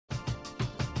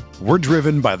We're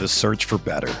driven by the search for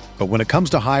better. But when it comes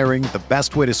to hiring, the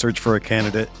best way to search for a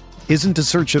candidate isn't to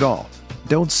search at all.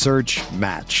 Don't search,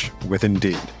 match with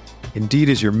Indeed. Indeed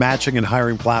is your matching and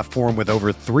hiring platform with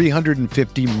over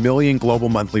 350 million global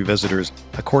monthly visitors,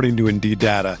 according to Indeed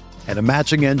data, and a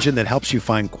matching engine that helps you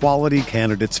find quality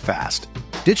candidates fast.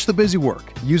 Ditch the busy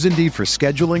work. Use Indeed for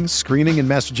scheduling, screening, and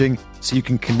messaging so you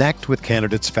can connect with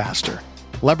candidates faster.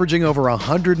 Leveraging over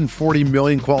 140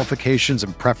 million qualifications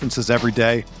and preferences every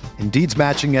day, Indeed's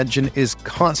matching engine is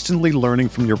constantly learning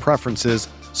from your preferences,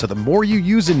 so the more you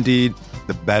use Indeed,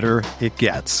 the better it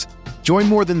gets. Join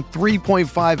more than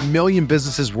 3.5 million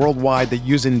businesses worldwide that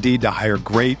use Indeed to hire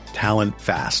great talent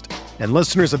fast. And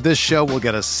listeners of this show will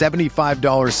get a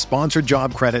 $75 sponsored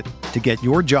job credit to get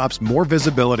your jobs more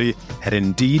visibility at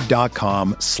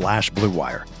Indeed.com/Blue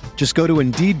Wire. Just go to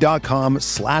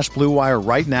Indeed.com/Blue Wire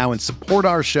right now and support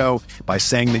our show by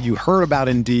saying that you heard about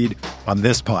Indeed on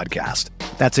this podcast.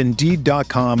 That's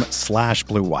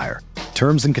Indeed.com/Blue Wire.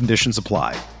 Terms and conditions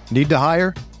apply. Need to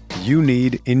hire? You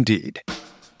need Indeed.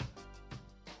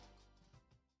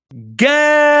 Good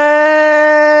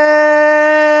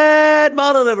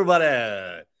morning,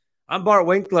 everybody. I'm Bart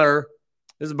Winkler.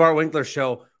 This is Bart Winkler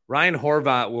Show. Ryan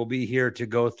Horvat will be here to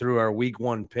go through our week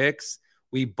 1 picks.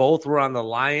 We both were on the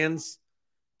Lions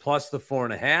plus the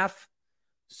 4.5.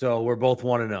 So we're both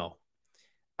 1-0.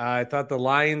 I thought the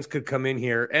Lions could come in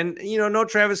here and, no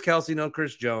Travis Kelce, no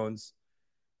Chris Jones.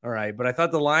 All right. But I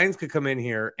thought the Lions could come in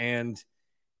here, and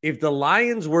if the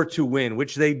Lions were to win,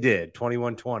 which they did,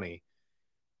 21-20,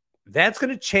 that's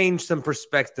going to change some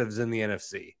perspectives in the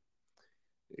NFC.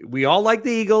 We all like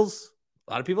the Eagles.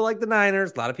 A lot of people like the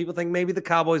Niners. A lot of people think maybe the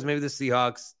Cowboys, maybe the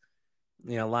Seahawks.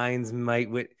 Lions might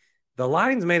win. The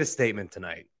Lions made a statement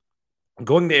tonight.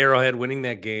 Going to Arrowhead, winning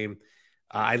that game.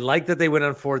 I like that they went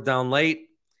on 4th down late.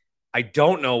 I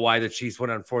don't know why the Chiefs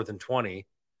went on 4th and 20.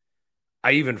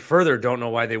 I even further don't know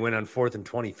why they went on 4th and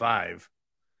 25,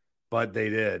 but they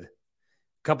did.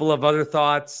 Couple of other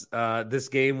thoughts. This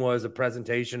game was a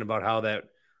presentation about how that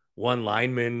one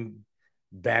lineman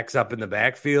backs up in the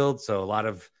backfield. So a lot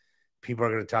of people are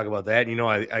going to talk about that.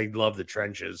 I love the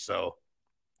trenches, so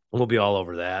we'll be all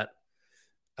over that.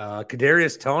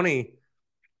 Kadarius Toney.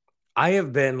 I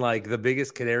have been like the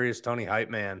biggest Kadarius Toney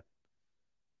hype man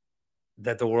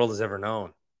that the world has ever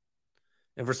known.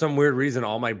 And for some weird reason,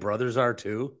 all my brothers are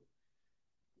too.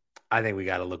 I think we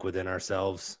got to look within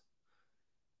ourselves.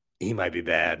 He might be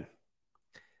bad.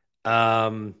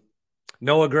 Noah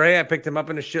Gray, I picked him up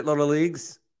in a shitload of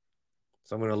leagues.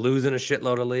 So I'm going to lose in a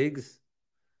shitload of leagues.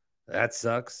 That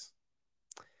sucks.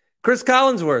 Chris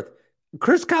Collinsworth.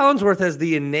 Chris Collinsworth has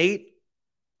the innate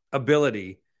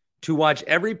ability to watch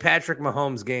every Patrick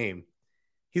Mahomes game.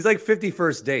 He's like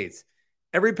 51st dates.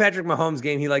 Every Patrick Mahomes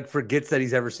game, he forgets that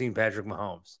he's ever seen Patrick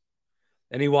Mahomes.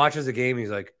 And he watches a game and he's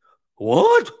like,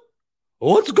 what?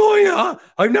 What's going on?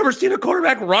 I've never seen a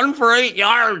quarterback run for 8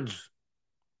 yards.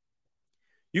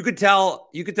 You could tell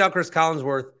Chris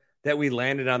Collinsworth that we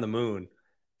landed on the moon,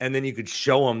 and then you could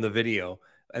show him the video,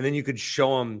 and then you could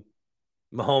show him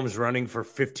Mahomes running for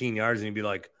 15 yards, and he'd be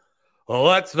like, "Oh,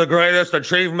 that's the greatest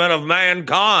achievement of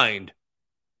mankind."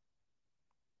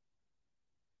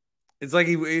 It's like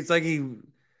he every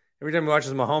time he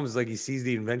watches Mahomes, it's like he sees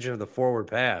the invention of the forward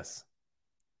pass.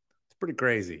 It's pretty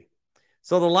crazy.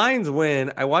 So the Lions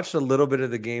win. I watched a little bit of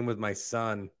the game with my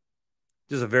son,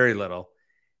 just a very little.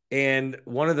 And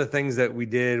one of the things that we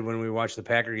did when we watched the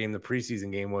Packer game, the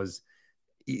preseason game, was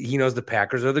he knows the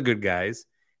Packers are the good guys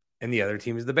and the other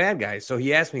team is the bad guys. So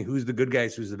he asked me, who's the good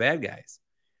guys, who's the bad guys?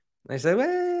 And I said,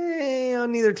 well,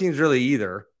 neither team's really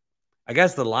either. I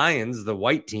guess the Lions, the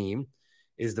white team,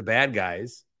 is the bad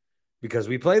guys because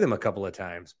we play them a couple of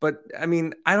times. But, I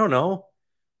mean, I don't know.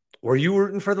 Were you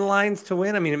rooting for the Lions to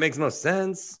win? I mean, it makes no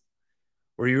sense.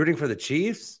 Were you rooting for the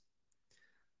Chiefs?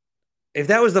 If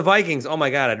that was the Vikings, oh, my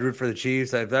God, I'd root for the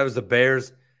Chiefs. If that was the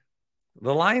Bears,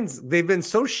 the Lions, they've been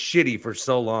so shitty for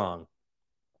so long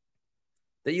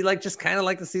that you just kind of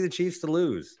like to see the Chiefs to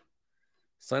lose.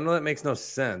 So I know that makes no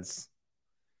sense,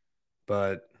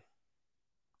 but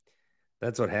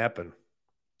that's what happened.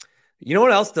 You know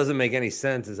what else doesn't make any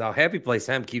sense is how Happy Place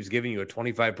Hemp keeps giving you a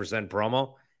 25%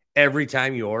 promo every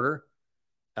time you order.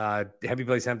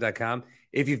 HappyPlaceHemp.com.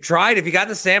 If you got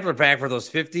the sampler pack for those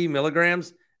 50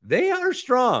 milligrams, they are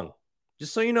strong.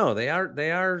 Just so you know, they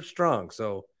are strong.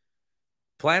 So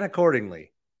plan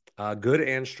accordingly. Good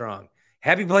and strong.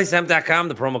 HappyPlaceHemp.com.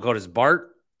 The promo code is BART.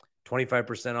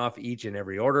 25% off each and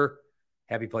every order.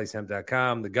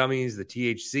 HappyPlaceHemp.com. The gummies, the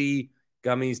THC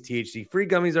gummies, THC-free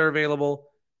gummies are available.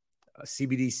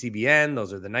 CBD, CBN,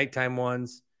 those are the nighttime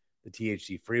ones. The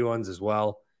THC-free ones as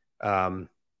well.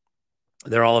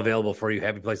 They're all available for you.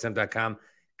 HappyPlaceTemp.com.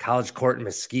 College Court in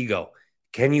Muskego.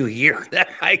 Can you hear that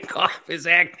my cough is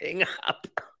acting up?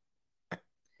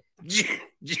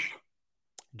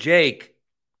 Jake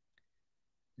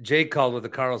called with the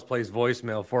Carlos Place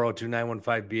voicemail,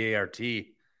 402-915-BART.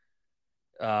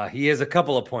 He has a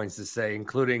couple of points to say,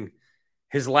 including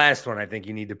his last one I think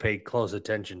you need to pay close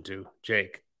attention to.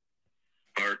 Jake.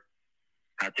 Bart,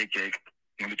 hot take Jake.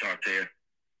 Let me talk to you.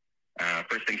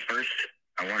 First things first,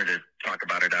 I wanted to talk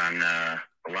about it on the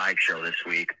live show this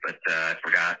week, but I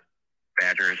forgot.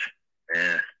 Badgers,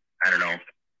 I don't know.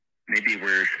 Maybe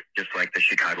we're just like the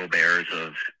Chicago Bears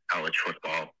of college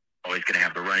football. Always going to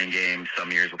have the running game. Some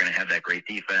years we're going to have that great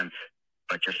defense,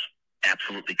 but just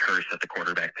absolutely cursed at the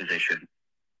quarterback position.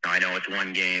 Now, I know it's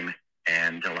one game,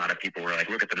 and a lot of people were like,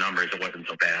 look at the numbers. It wasn't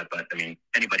so bad. But, I mean,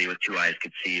 anybody with two eyes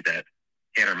could see that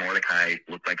Tanner Mordecai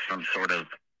looked like some sort of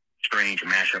strange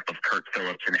mashup of Kurt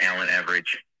Phillips and Allen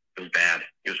Everidge. It was bad.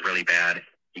 It was really bad.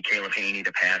 Caleb Haney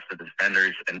to pass the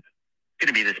defenders, and it's going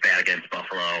to be this bad against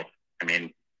Buffalo. I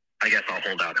mean, I guess I'll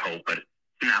hold out hope, but it's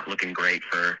not looking great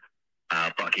for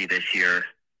Bucky this year.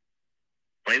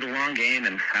 Play the long game,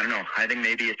 and I don't know. I think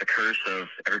maybe it's a curse of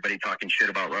everybody talking shit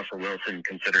about Russell Wilson,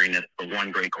 considering it's the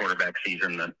one great quarterback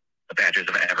season that the Badgers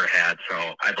have ever had.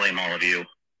 So I blame all of you.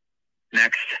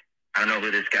 Next, I don't know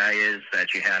who this guy is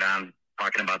that you had on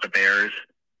talking about the Bears.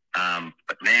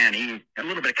 But, man, he had a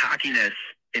little bit of cockiness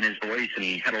in his voice, and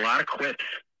he had a lot of quips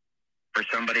for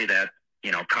somebody that,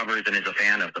 you know, covers and is a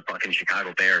fan of the fucking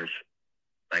Chicago Bears.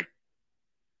 Like,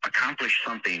 accomplish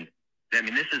something. I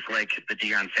mean, this is like the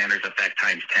Deion Sanders effect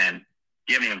times 10.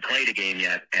 You haven't even played a game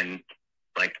yet, and,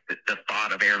 like, the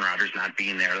thought of Aaron Rodgers not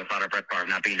being there, the thought of Brett Favre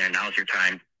not being there, now's your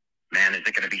time. Man, is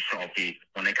it going to be salty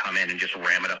when they come in and just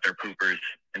ram it up their poopers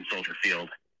in Soldier Field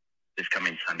this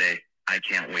coming Sunday. I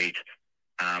can't wait.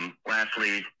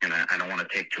 Lastly, and I don't want to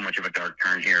take too much of a dark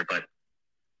turn here, but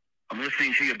I'm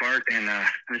listening to you, Bart, and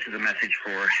this is a message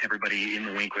for everybody in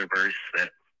the Winklerverse that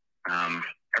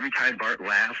every time Bart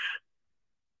laughs,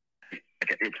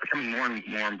 it's becoming more and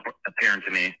more apparent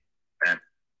to me that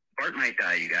Bart might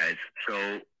die, you guys.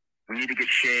 So we need to get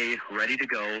Shea ready to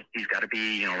go. He's got to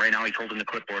be, you know, right now he's holding the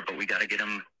clipboard, but we got to get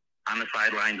him on the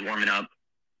sidelines warming up.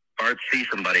 Bart, see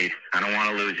somebody. I don't want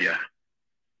to lose you.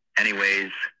 Anyways,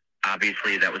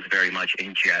 obviously that was very much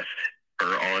in jest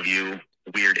for all of you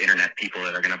weird internet people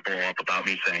that are going to blow up about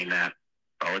me saying that.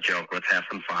 It's all a joke. Let's have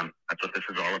some fun. That's what this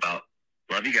is all about.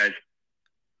 Love you guys.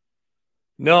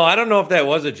 No, I don't know if that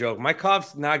was a joke. My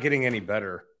cough's not getting any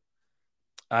better.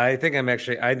 I think I am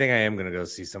going to go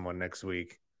see someone next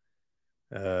week.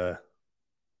 I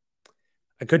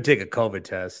could take a COVID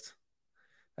test.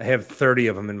 I have 30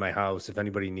 of them in my house if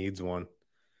anybody needs one.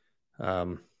 I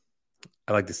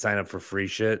like to sign up for free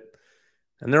shit.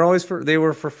 And they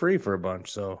were for free for a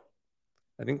bunch, so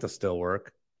I think they'll still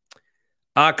work.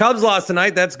 Cubs lost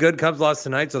tonight. That's good. Cubs lost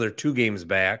tonight, so they're 2 games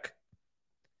back.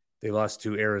 They lost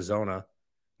to Arizona.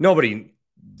 Nobody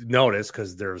noticed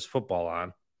because there's football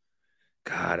on.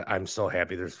 God, I'm so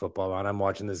happy there's football on. I'm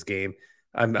watching this game.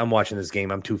 I'm watching this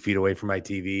game. I'm 2 feet away from my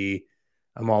TV.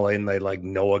 I'm all in like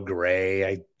Noah Gray.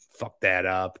 I fucked that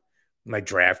up. My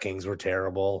DraftKings were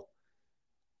terrible.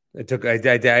 I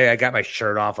got my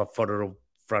shirt off a foot in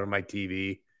front of my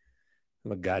TV.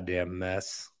 I'm a goddamn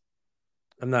mess.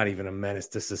 I'm not even a menace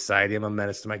to society. I'm a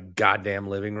menace to my goddamn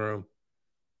living room.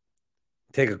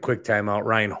 Take a quick time out.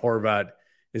 Ryan Horvat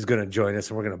is going to join us,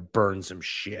 and we're going to burn some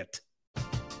shit.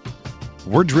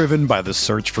 We're driven by the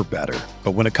search for better.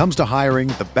 But when it comes to hiring,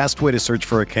 the best way to search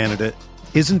for a candidate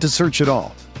isn't to search at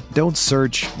all. Don't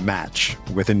search, match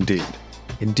with Indeed.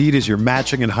 Indeed is your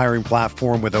matching and hiring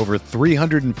platform with over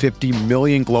 350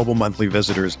 million global monthly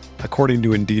visitors, according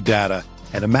to Indeed data,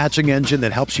 and a matching engine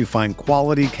that helps you find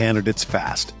quality candidates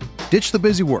fast. Ditch the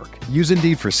busy work. Use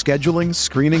Indeed for scheduling,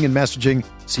 screening, and messaging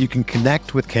so you can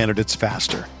connect with candidates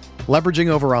faster. Leveraging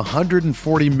over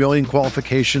 140 million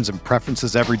qualifications and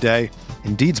preferences every day,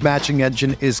 Indeed's matching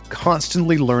engine is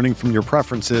constantly learning from your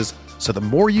preferences, so the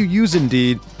more you use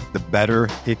Indeed, the better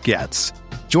it gets.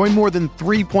 Join more than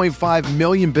 3.5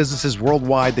 million businesses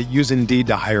worldwide that use Indeed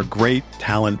to hire great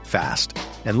talent fast.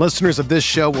 And listeners of this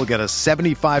show will get a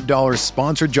 $75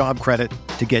 sponsored job credit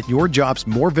to get your jobs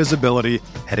more visibility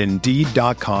at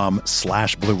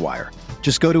Indeed.com/Blue Wire.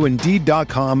 Just go to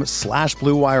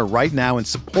Indeed.com/Blue Wire right now and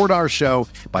support our show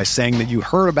by saying that you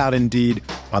heard about Indeed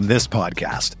on this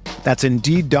podcast. That's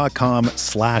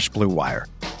Indeed.com/Blue Wire.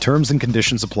 Terms and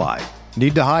conditions apply.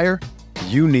 Need to hire?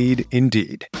 You need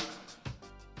Indeed.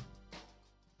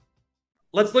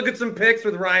 Let's look at some picks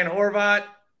with Ryan Horvat.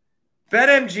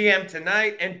 BetMGM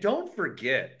tonight. And don't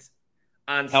forget,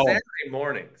 on Saturday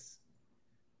mornings,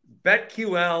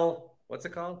 BetQL. What's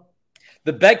it called?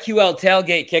 The BetQL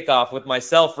tailgate kickoff with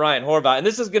myself, Ryan Horvat. And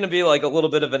this is going to be like a little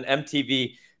bit of an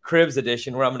MTV Cribs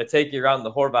edition where I'm going to take you around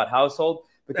the Horvat household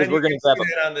because we're going to grab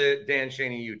it on the Dan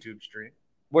Shaney YouTube stream.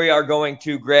 We are going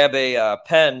to grab a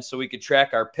pen so we could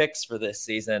track our picks for this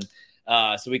season.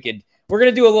 We're going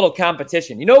to do a little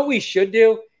competition. You know what we should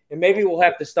do? And maybe we'll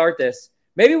have to start this.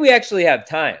 Maybe we actually have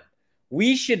time.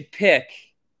 We should pick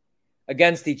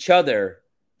against each other,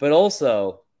 but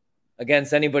also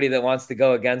against anybody that wants to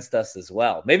go against us as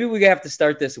well. Maybe we have to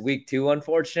start this week 2,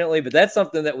 unfortunately, but that's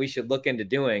something that we should look into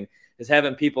doing, is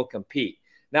having people compete.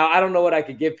 Now, I don't know what I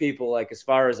could give people, like, as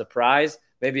far as a prize.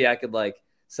 Maybe I could, like,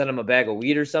 send them a bag of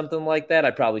weed or something like that.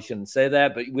 I probably shouldn't say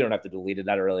that, but we don't have to delete it.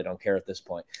 I really don't care at this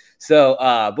point. So,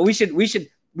 but we should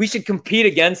compete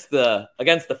against the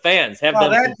fans.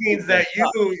 That means that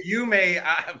you may,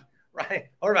 right?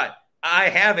 All right. I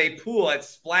have a pool at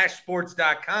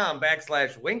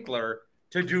splashsports.com/Winkler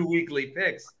to do weekly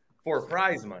picks for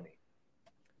prize money.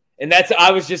 And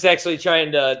I was just actually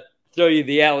trying to throw you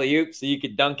the alley-oop so you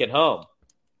could dunk it home.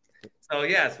 So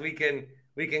yes, we can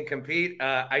compete.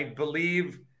 I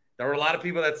believe there were a lot of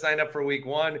people that signed up for week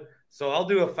 1. So I'll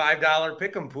do a $5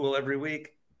 pick'em pool every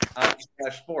week on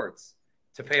Splash Sports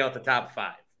to pay out the top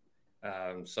 5.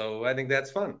 So I think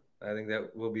that's fun. I think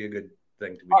that will be a good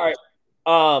thing to be. All right.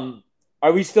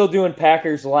 Are we still doing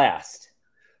Packers last?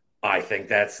 I think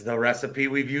that's the recipe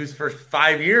we've used for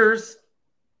 5 years.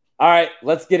 All right,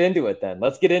 let's get into it then.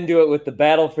 Let's get into it with the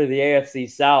battle for the AFC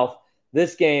South.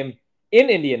 This game in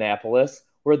Indianapolis,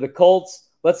 where the Colts,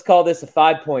 let's call this a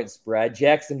 5-point spread.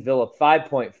 Jacksonville, a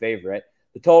 5-point favorite.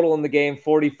 The total in the game,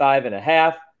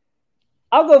 45.5.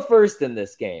 I'll go first in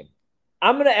this game.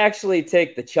 I'm going to actually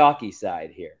take the chalky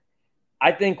side here.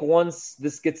 I think once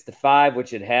this gets to 5,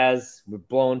 which it has, we're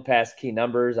blown past key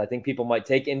numbers. I think people might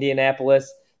take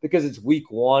Indianapolis because it's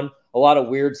week 1. A lot of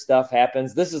weird stuff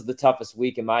happens. This is the toughest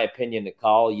week, in my opinion, to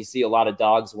call. You see a lot of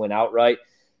dogs win outright.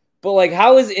 But, like,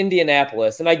 how is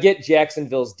Indianapolis? And I get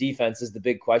Jacksonville's defense is the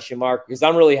big question mark because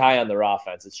I'm really high on their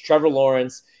offense. It's Trevor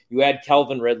Lawrence. You add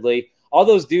Kelvin Ridley. All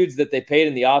those dudes that they paid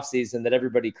in the offseason that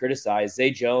everybody criticized,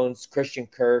 Zay Jones, Christian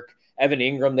Kirk, Evan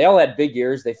Ingram, they all had big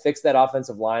years. They fixed that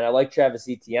offensive line. I like Travis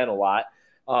Etienne a lot.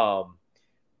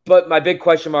 But my big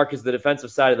question mark is the defensive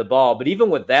side of the ball. But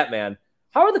even with that, man,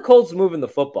 how are the Colts moving the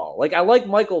football? Like, I like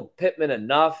Michael Pittman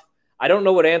enough. I don't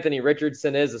know what Anthony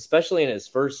Richardson is, especially in his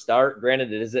first start.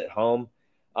 Granted, it is at home.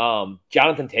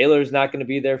 Jonathan Taylor is not going to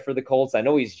be there for the Colts. I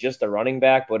know he's just a running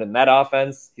back, but in that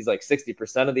offense, he's like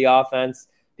 60% of the offense.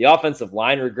 The offensive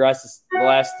line regresses the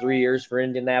last 3 years for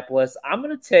Indianapolis. I'm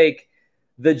going to take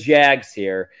the Jags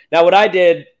here. Now, what I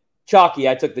did, chalky,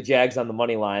 I took the Jags on the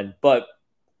money line, but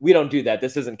we don't do that.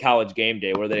 This isn't College Game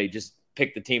Day where they just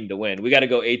pick the team to win. We got to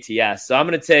go ATS. So I'm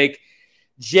going to take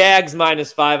Jags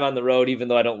 -5 on the road, even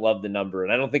though I don't love the number,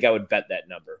 and I don't think I would bet that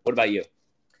number. What about you?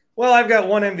 Well, I've got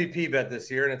one MVP bet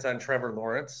this year, and it's on Trevor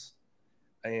Lawrence.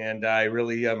 And I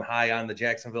really am high on the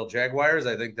Jacksonville Jaguars.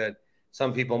 I think that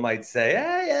some people might say,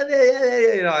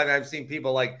 you know, I've seen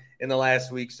people like in the last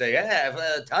week say,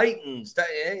 Titans.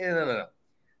 No.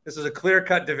 This is a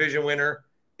clear-cut division winner.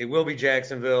 It will be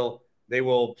Jacksonville. They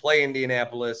will play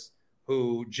Indianapolis,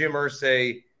 who Jim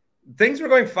Irsay, things were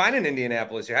going fine in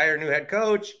Indianapolis. You hire a new head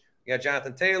coach. You got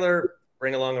Jonathan Taylor,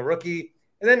 bring along a rookie.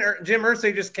 And then Jim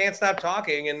Irsay just can't stop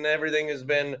talking, and everything has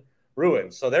been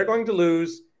ruined. So they're going to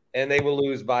lose, and they will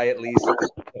lose by at least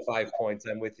 5 points.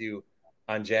 I'm with you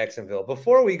on Jacksonville.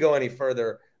 Before we go any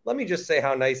further, let me just say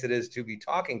how nice it is to be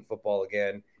talking football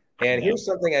again. And here's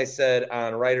something I said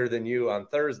on Writer Than You on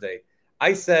Thursday.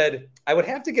 I said I would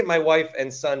have to get my wife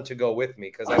and son to go with me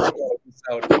because I don't want to miss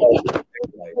out on their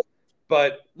life.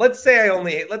 But let's say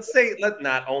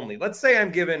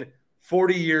I'm given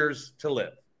 40 years to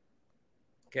live.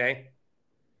 Okay.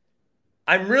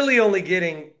 I'm really only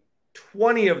getting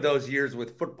 20 of those years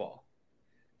with football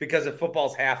because if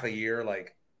football's half a year,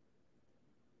 like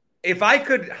if I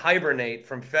could hibernate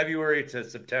from February to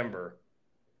September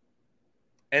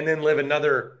and then live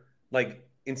another, like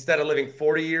instead of living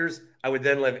 40 years, I would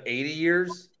then live 80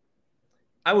 years.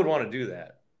 I would want to do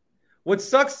that. What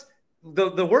sucks,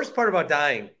 the worst part about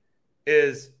dying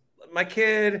is my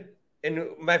kid and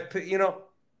my, you know,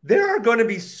 there are going to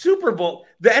be Super Bowl.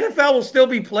 The NFL will still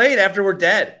be played after we're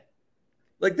dead.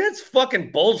 Like that's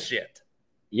fucking bullshit.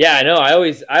 Yeah, I know. I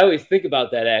always think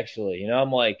about that actually. You know,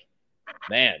 I'm like,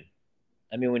 man,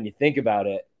 I mean, when you think about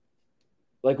it,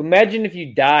 like imagine if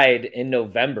you died in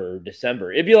November or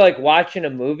December. It'd be like watching a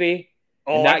movie.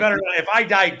 Oh, if I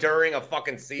died during a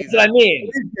fucking season. That's what I mean.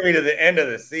 Give me to the end of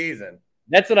the season.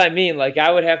 That's what I mean. Like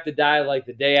I would have to die like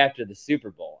the day after the Super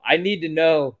Bowl. I need to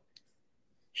know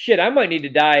Shit, I might need to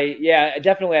die. Yeah,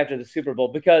 definitely after the Super Bowl,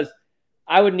 because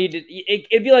I would need to.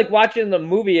 It'd be like watching the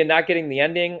movie and not getting the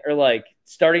ending, or like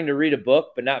starting to read a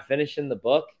book but not finishing the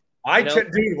book.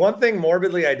 Dude, one thing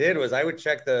morbidly I did was I would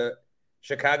check the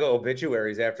Chicago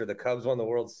obituaries after the Cubs won the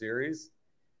World Series.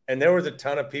 And there was a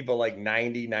ton of people like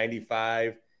 90,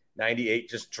 95, 98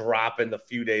 just dropping the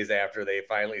few days after they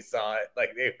finally saw it.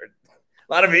 Like a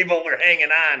lot of people were hanging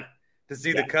on to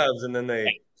see the Cubs, and then they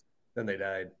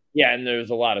died. Yeah, and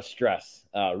there's a lot of stress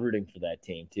rooting for that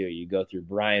team, too. You go through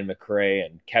Brian McRae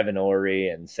and Kevin Ory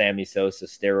and Sammy Sosa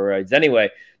steroids. Anyway,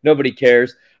 nobody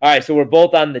cares. All right, so we're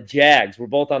both on the Jags. We're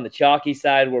both on the chalky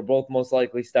side. We're both most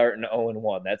likely starting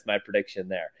 0-1. That's my prediction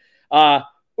there.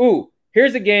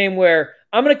 Here's a game where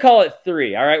I'm going to call it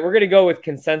 3. All right, we're going to go with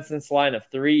consensus line of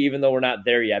 3, even though we're not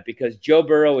there yet, because Joe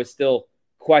Burrow is still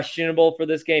questionable for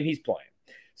this game. He's playing.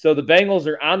 So the Bengals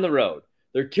are on the road.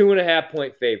 They're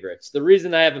 2.5-point favorites. The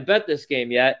reason I haven't bet this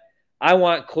game yet, I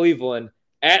want Cleveland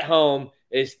at home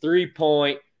is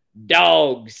 3-point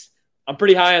dogs. I'm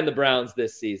pretty high on the Browns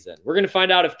this season. We're going to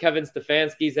find out if Kevin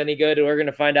Stefanski's any good. We're going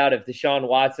to find out if Deshaun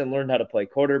Watson learned how to play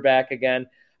quarterback again.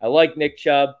 I like Nick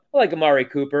Chubb. I like Amari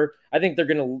Cooper. I think they're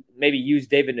going to maybe use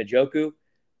David Njoku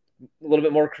a little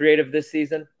bit more creative this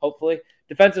season, hopefully.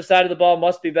 Defensive side of the ball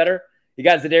must be better. You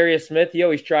got Zadarius Smith. He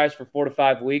always tries for 4 to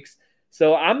 5 weeks.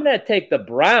 So I'm going to take the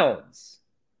Browns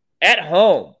at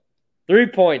home,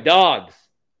 3-point dogs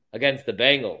against the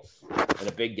Bengals in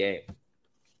a big game.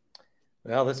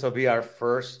 Well, this will be our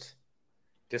first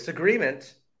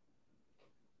disagreement.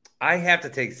 I have to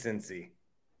take Cincy.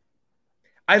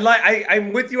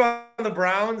 I'm with you on the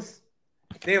Browns.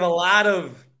 They have a lot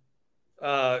of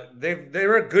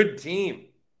they're a good team.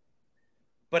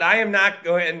 But I am not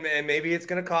going, and maybe it's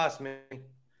going to cost me,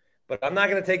 but I'm not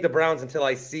going to take the Browns until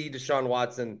I see Deshaun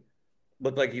Watson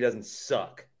look like he doesn't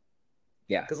suck.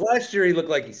 Yeah. Because last year he looked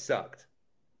like he sucked.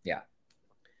 Yeah.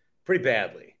 Pretty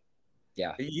badly.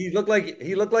 Yeah. He looked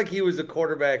like he was a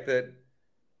quarterback that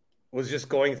was just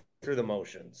going through the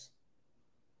motions.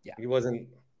 Yeah. He wasn't.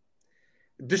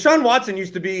 Deshaun Watson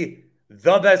used to be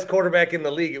the best quarterback in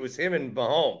the league. It was him and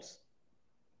Mahomes.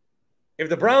 If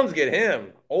the Browns get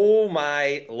him, oh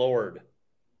my Lord.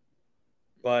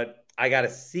 But I got to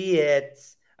see it.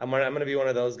 I'm gonna be one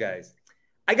of those guys.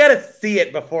 I got to see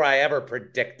it before I ever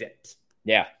predict it.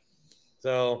 Yeah.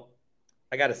 So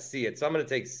I got to see it. So I'm going to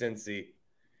take Cincy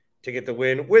to get the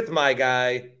win with my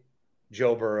guy,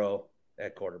 Joe Burrow,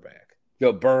 at quarterback.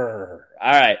 Joe Burrow.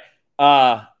 All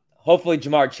right. Hopefully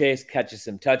Jamar Chase catches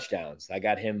some touchdowns. I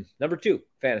got him number 2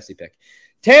 fantasy pick.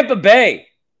 Tampa Bay,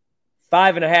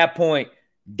 5.5-point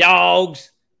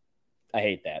dogs. I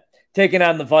hate that. Taking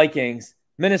on the Vikings.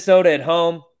 Minnesota at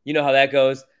home. You know how that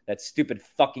goes. That stupid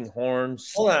fucking horn.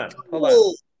 Hold on.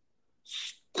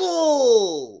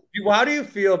 School. How do you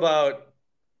feel about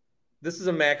this? Is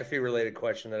a McAfee related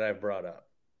question that I've brought up.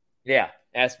 Yeah,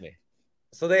 ask me.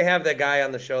 So they have that guy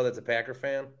on the show that's a Packer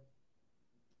fan.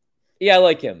 Yeah, I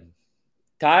like him.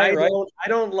 Ty, right? I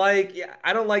don't like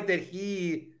that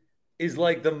he is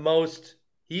like the most.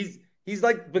 He's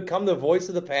like become the voice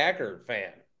of the Packer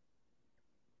fan.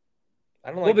 I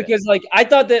don't like. Well, because like I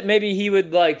thought that maybe he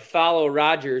would like follow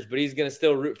Rodgers, but he's gonna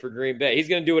still root for Green Bay. He's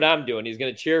gonna do what I'm doing. He's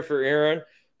gonna cheer for Aaron,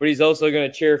 but he's also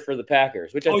gonna cheer for the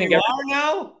Packers. Which I think you are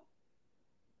now.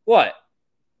 What?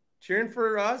 Cheering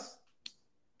for us?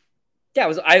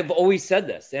 Yeah, I've always said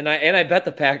this, and I bet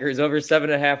the Packers over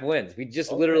 7.5 wins. We just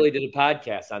literally did a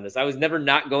podcast on this. I was never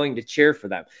not going to cheer for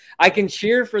them. I can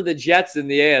cheer for the Jets in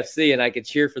the AFC, and I could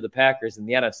cheer for the Packers in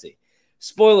the NFC.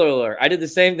 Spoiler alert, I did the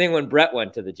same thing when Brett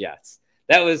went to the Jets.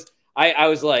 That was I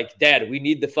was like, Dad, we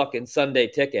need the fucking Sunday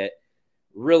ticket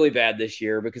really bad this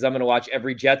year because I'm going to watch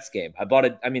every Jets game. I bought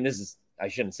it. I mean, I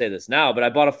shouldn't say this now, but I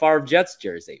bought a Favre Jets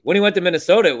jersey. When he went to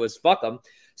Minnesota, it was fuck him.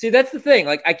 See, that's the thing.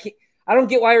 Like, I don't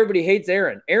get why everybody hates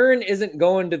Aaron. Aaron isn't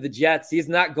going to the Jets. He's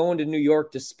not going to New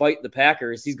York to spite the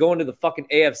Packers. He's going to the fucking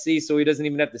AFC so he doesn't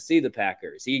even have to see the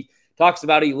Packers. He talks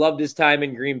about he loved his time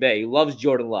in Green Bay. He loves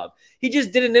Jordan Love. He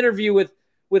just did an interview with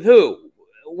who?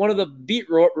 One of the beat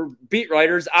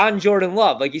writers on Jordan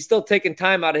Love. Like, he's still taking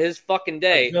time out of his fucking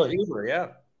day. No humor, yeah.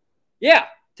 Yeah,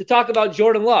 to talk about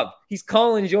Jordan Love. He's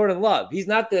calling Jordan Love. He's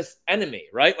not this enemy,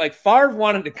 right? Like, Favre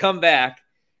wanted to come back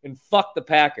and fuck the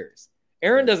Packers.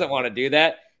 Aaron doesn't want to do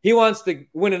that. He wants to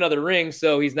win another ring,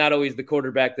 so he's not always the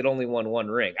quarterback that only won one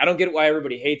ring. I don't get why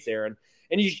everybody hates Aaron.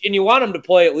 And you want him to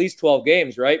play at least 12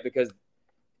 games, right? Because I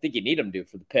think you need him to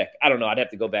for the pick. I don't know. I'd have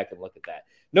to go back and look at that.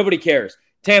 Nobody cares.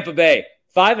 Tampa Bay,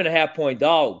 5.5-point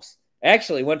dogs.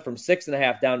 Actually went from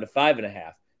 6.5 down to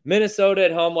 5.5. Minnesota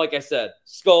at home, like I said,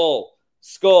 skull,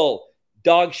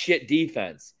 dog shit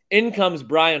defense. In comes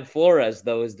Brian Flores,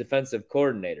 though, as defensive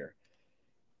coordinator.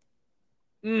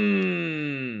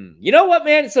 You know what,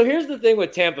 man? So here's the thing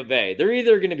with Tampa Bay. They're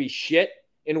either going to be shit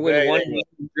and win one game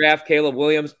and draft Caleb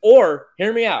Williams, or,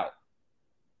 hear me out,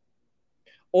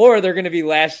 or they're going to be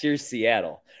last year's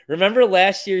Seattle. Remember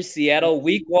last year's Seattle?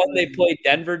 Week 1, they played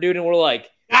Denver, dude, and we're like,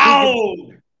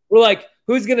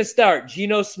 who's going to start?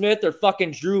 Geno Smith or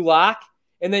fucking Drew Lock?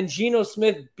 And then Geno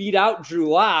Smith beat out Drew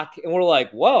Lock, and we're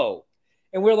like, whoa.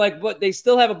 And we're like, but they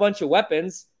still have a bunch of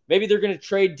weapons. Maybe they're going to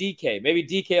trade DK. Maybe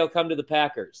DK will come to the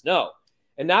Packers. No.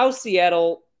 And now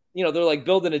Seattle, they're like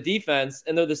building a defense,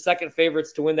 and they're the second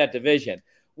favorites to win that division.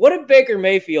 What if Baker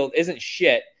Mayfield isn't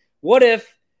shit? What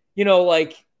if,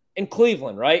 like in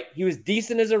Cleveland, right? He was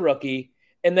decent as a rookie,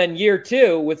 and then year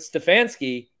 2 with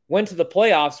Stefanski went to the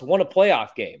playoffs, won a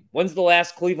playoff game. When's the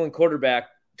last Cleveland quarterback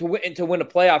to win a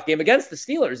playoff game against the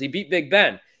Steelers? He beat Big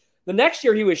Ben. The next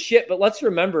year he was shit, but let's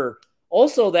remember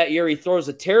also that year he throws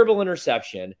a terrible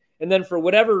interception, and then for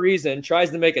whatever reason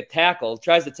tries to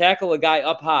tackle a guy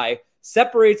up high,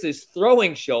 separates his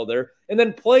throwing shoulder, and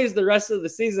then plays the rest of the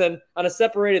season on a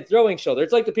separated throwing shoulder.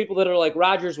 It's like the people that are like,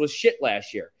 Rodgers was shit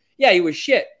last year. Yeah, he was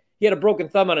shit. He had a broken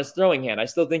thumb on his throwing hand. I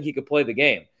still think he could play the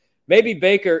game. Maybe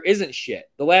Baker isn't shit.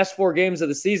 The last 4 games of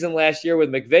the season last year with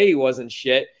McVay, he wasn't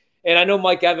shit. And I know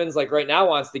Mike Evans, like right now,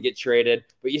 wants to get traded,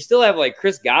 but you still have like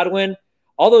Chris Godwin.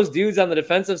 All those dudes on the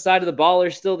defensive side of the ball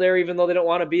are still there, even though they don't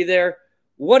want to be there.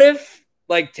 What if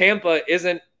like Tampa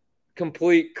isn't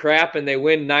complete crap and they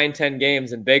win 9-10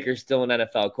 games and Baker's still an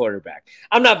NFL quarterback?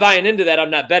 I'm not buying into that.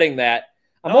 I'm not betting that.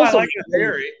 I like your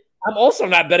theory. I'm also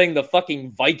not betting the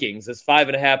fucking Vikings as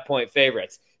 5.5-point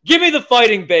favorites. Give me the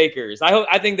Fighting Bakers.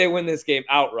 I think they win this game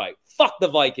outright. Fuck the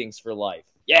Vikings for life.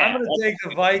 Yeah, I'm going to take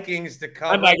the Vikings to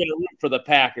cover. I'm not going to root for the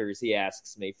Packers, he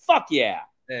asks me. Fuck yeah.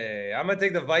 Hey, I'm going to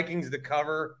take the Vikings to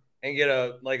cover and get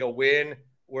a win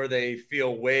where they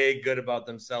feel way good about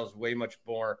themselves, way much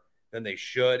more than they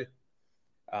should.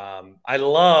 I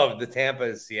love the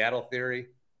Tampa Seattle theory,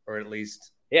 or at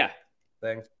least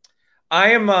thing.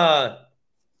 I'm on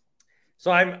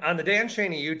the Dan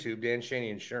Shaney YouTube, Dan Shaney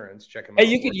Insurance. Check him out.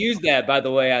 Hey, you could use that, by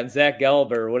the way, on Zach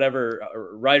Gelb or whatever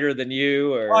writer than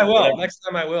you. Or I will. Whatever. Next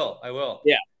time I will.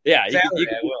 Yeah.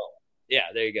 Saturday, I will. Yeah,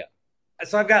 there you go.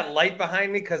 So I've got light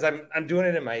behind me because I'm doing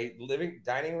it in my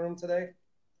dining room today.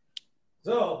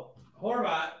 So,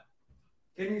 Horvat,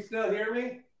 can you still hear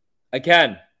me? I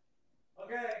can.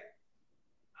 Okay.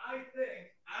 I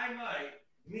think I might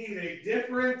need a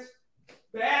different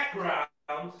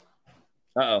background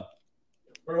Uh-oh.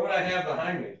 for what I have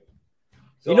behind me.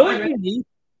 So you know what you need?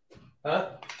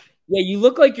 Huh? Yeah, you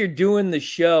look like you're doing the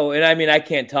show. And I mean, I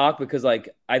can't talk because like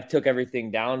I took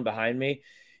everything down behind me.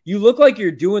 You look like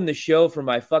you're doing the show from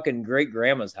my fucking great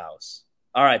grandma's house.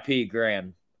 R.I.P.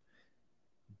 Gran.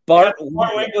 Bart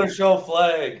Winkler show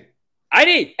flag.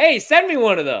 Hey, send me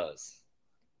one of those.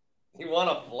 You want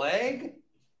a flag?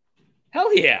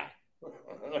 Hell yeah.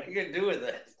 What are you going to do with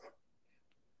it?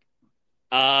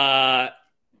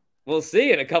 We'll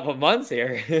see in a couple months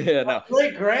here. No.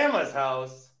 Great grandma's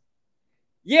house.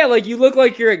 Yeah, like you look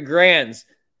like you're at Grand's.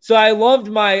 So I loved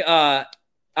my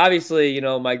obviously,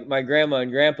 my grandma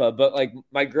and grandpa, but like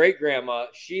my great grandma,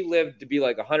 she lived to be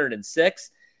like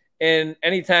 106. And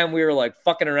anytime we were like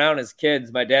fucking around as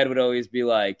kids, my dad would always be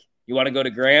like, "You want to go to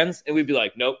Grand's?" And we'd be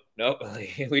like, "Nope."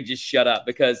 We'd just shut up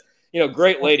because,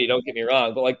 great lady, don't get me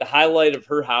wrong, but like the highlight of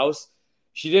her house,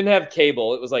 she didn't have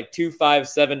cable. It was like 2, 5,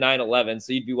 7, 9, 11.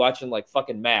 So you'd be watching like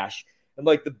fucking MASH. And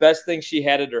like the best thing she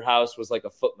had at her house was like a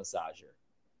foot massager.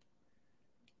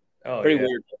 Pretty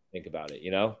weird to think about it,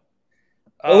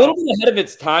 A little bit ahead of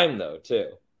its time though,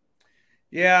 too.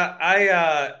 Yeah,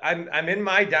 I'm in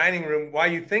my dining room. Why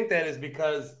you think that is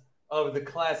because of the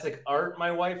classic art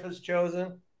my wife has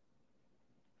chosen.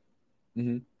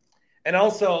 Mm-hmm. And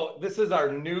also, this is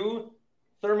our new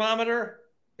thermometer.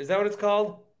 Is that what it's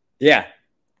called? Yeah.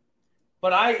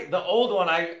 But the old one,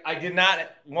 I did not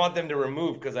want them to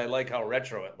remove because I like how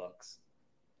retro it looks.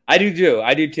 I do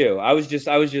too. I was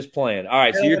just playing. All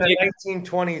right, so you're taking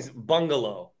 1920s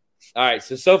bungalow. All right,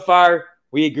 so far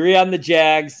we agree on the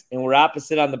Jags and we're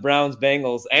opposite on the Browns,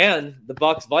 Bengals, and the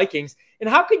Bucks, Vikings. And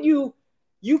how could you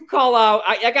call out?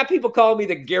 I got people calling me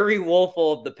the Gary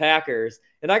Wolfel of the Packers,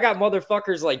 and I got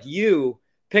motherfuckers like you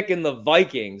picking the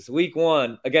Vikings week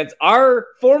 1 against our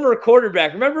former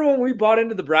quarterback. Remember when we bought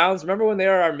into the Browns? Remember when they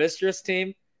were our mistress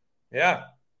team? Yeah.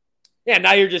 Yeah,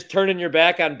 now you're just turning your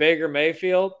back on Baker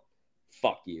Mayfield?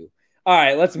 Fuck you. All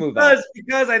right, let's move on.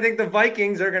 Because I think the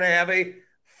Vikings are going to have a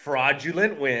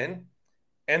fraudulent win,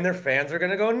 and their fans are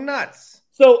going to go nuts.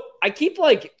 So I keep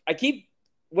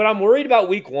when I'm worried about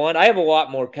week 1, I have a lot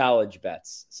more college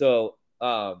bets. So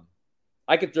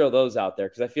I could throw those out there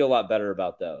because I feel a lot better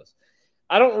about those.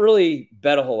 I don't really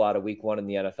bet a whole lot of week 1 in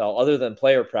the NFL other than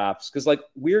player props because like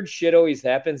weird shit always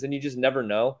happens and you just never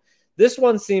know. This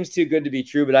one seems too good to be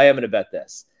true, but I am going to bet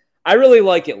this. I really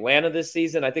like Atlanta this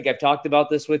season. I think I've talked about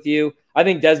this with you. I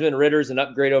think Desmond Ritter's an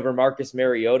upgrade over Marcus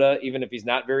Mariota, even if he's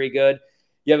not very good.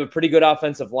 You have a pretty good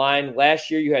offensive line.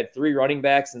 Last year, you had 3 running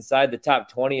backs inside the top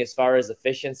 20 as far as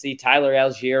efficiency. Tyler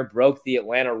Algier broke the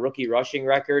Atlanta rookie rushing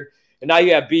record. And now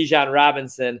you have Bijan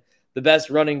Robinson, the best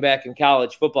running back in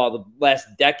college football the last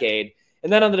decade.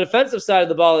 And then on the defensive side of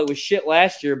the ball, it was shit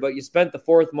last year, but you spent the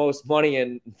 4th most money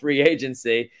in free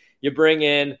agency. You bring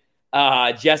in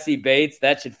Jesse Bates.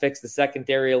 That should fix the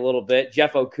secondary a little bit.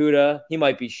 Jeff Okuda, he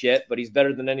might be shit, but he's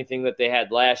better than anything that they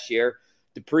had last year.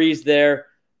 Dupree's there.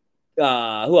 Who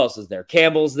else is there?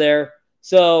 Campbell's there.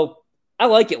 So I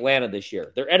like Atlanta this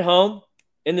year. They're at home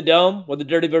in the Dome where the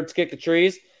Dirty Birds kick the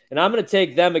trees. And I'm going to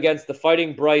take them against the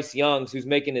Fighting Bryce Youngs, who's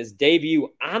making his debut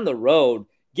on the road.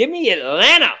 Give me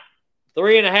Atlanta,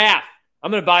 3.5.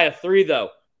 I'm going to buy a 3,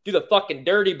 though. Do the fucking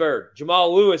Dirty Bird.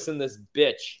 Jamal Lewis in this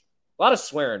bitch. A lot of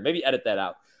swearing. Maybe edit that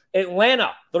out.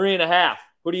 Atlanta, 3.5.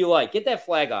 Who do you like? Get that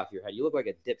flag off your head. You look like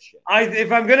a dipshit.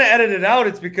 If I'm going to edit it out,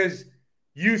 it's because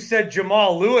you said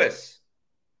Jamal Lewis.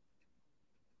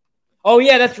 Oh,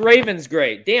 yeah, that's Ravens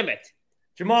great. Damn it.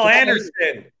 Jamal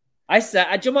Anderson. I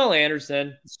said Jamal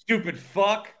Anderson. Stupid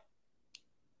fuck.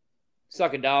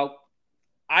 Suck a dog.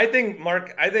 I think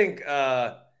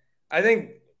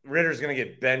Ritter's going to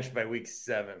get benched by week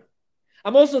 7.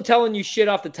 I'm also telling you shit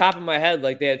off the top of my head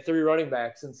like they had 3 running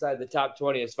backs inside the top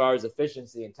 20 as far as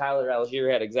efficiency, and Tyler Algier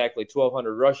had exactly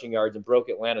 1,200 rushing yards and broke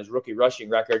Atlanta's rookie rushing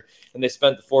record, and they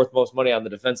spent the 4th most money on the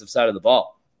defensive side of the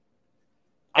ball.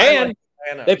 And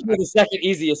they play the second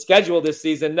easiest schedule this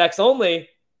season, next only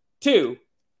to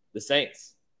the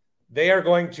Saints. They are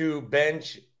going to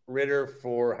bench Ritter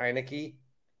for Heineke.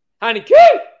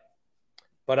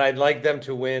 But I'd like them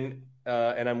to win,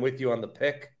 and I'm with you on the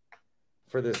pick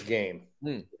for this game,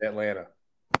 Atlanta.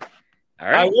 All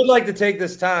right. I would like to take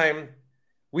this time.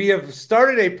 We have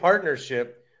started a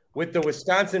partnership with the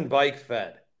Wisconsin Bike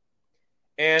Fed.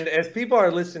 And as people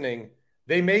are listening,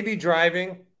 they may be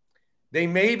driving. They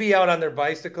may be out on their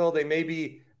bicycle. They may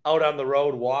be out on the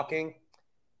road walking.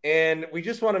 And we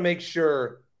just want to make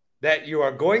sure that you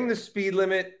are going the speed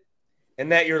limit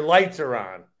and that your lights are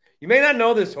on. You may not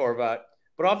know this, Horvat,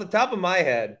 but off the top of my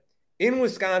head, in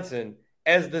Wisconsin,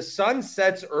 as the sun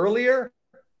sets earlier,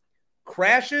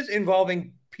 crashes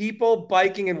involving people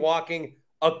biking and walking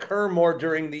occur more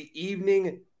during the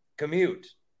evening commute.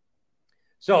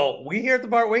 So we here at the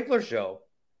Bart Winkler Show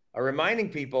are reminding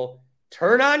people,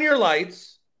 turn on your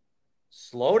lights,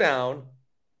 slow down,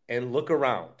 and look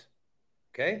around.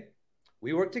 Okay?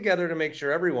 We work together to make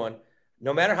sure everyone,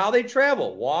 no matter how they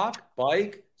travel, walk,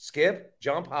 bike, skip,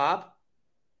 jump, hop,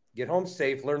 get home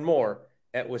safe, learn more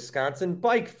at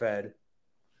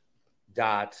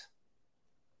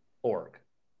wisconsinbikefed.org.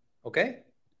 Okay?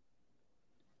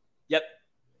 Yep.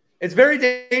 It's very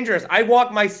dangerous. I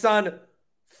walk my son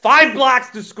 5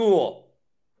 blocks to school,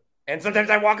 and sometimes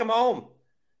I walk him home.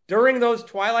 During those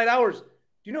twilight hours, do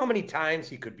you know how many times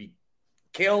he could be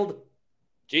killed?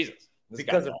 Jesus.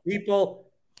 Because of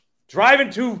people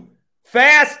driving too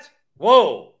fast?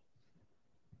 Whoa.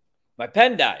 My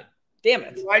pen died. Damn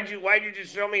it. Why'd you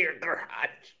just show me your garage?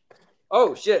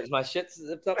 Oh, shit. Is my shit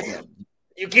zipped up?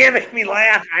 You can't make me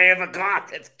laugh. I have a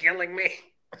cough that's killing me.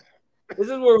 This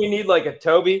is where we need like a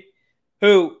Toby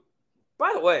who,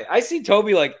 by the way, I see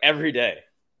Toby like every day.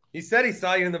 He said he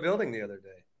saw you in the building the other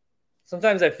day.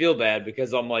 Sometimes I feel bad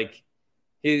because I'm like,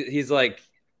 he's like,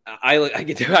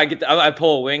 I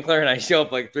pull a Winkler and I show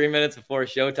up like 3 minutes before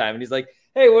showtime and he's like,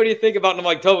 hey, what do you think about? And I'm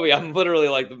like, Toby, I'm literally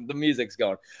like the music's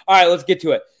going. All right, let's get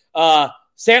to it.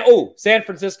 San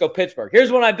Francisco, Pittsburgh.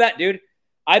 Here's what I bet, dude.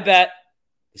 I bet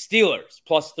the Steelers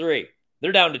 +3.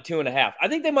 They're down to 2.5. I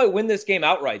think they might win this game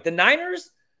outright. The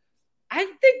Niners, I'm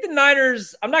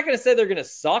not going to say they're going to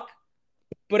suck,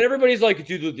 but everybody's like, it's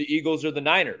either the Eagles or the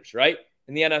Niners, right?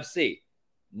 In the NFC.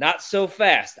 Not so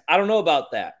fast. I don't know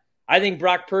about that. I think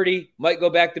Brock Purdy might go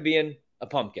back to being a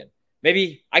pumpkin.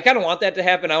 Maybe I kind of want that to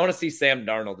happen. I want to see Sam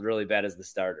Darnold really bad as the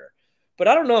starter. But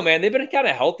I don't know, man. They've been kind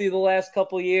of healthy the last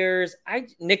couple of years.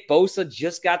 Nick Bosa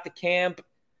just got to camp.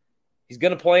 He's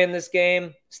going to play in this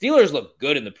game. Steelers look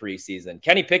good in the preseason.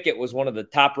 Kenny Pickett was one of the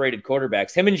top-rated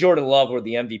quarterbacks. Him and Jordan Love were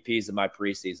the MVPs of my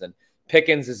preseason.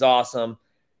 Pickens is awesome.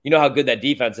 You know how good that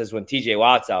defense is when TJ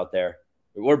Watt's out there.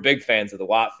 We're big fans of the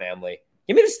Watt family.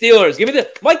 Give me the Steelers.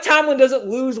 Mike Tomlin doesn't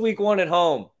lose week 1 at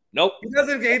home. Nope. He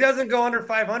doesn't go under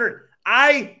 500.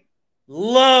 I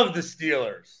love the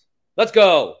Steelers. Let's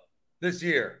go. This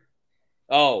year.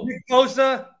 Oh, Nick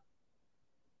Bosa.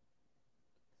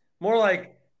 More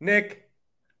like Nick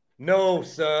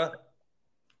Nosa.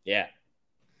 yeah.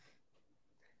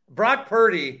 Brock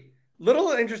Purdy.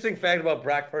 Little interesting fact about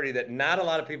Brock Purdy that not a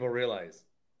lot of people realize.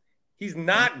 He's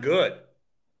not good.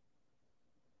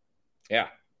 Yeah.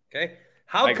 Okay.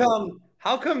 How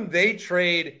come they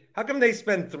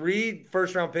spend 3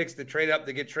 first-round picks to trade up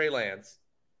to get Trey Lance?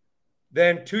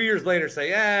 Then 2 years later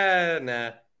say,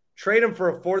 nah. Trade him for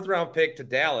a 4th-round pick to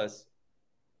Dallas.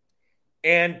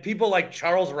 And people like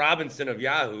Charles Robinson of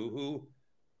Yahoo, who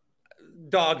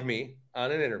dogged me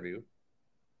on an interview,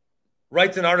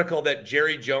 writes an article that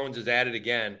Jerry Jones is at it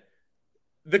again.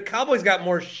 The Cowboys got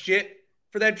more shit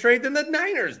for that trade than the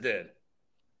Niners did.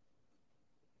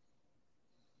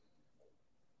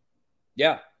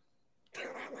 Yeah.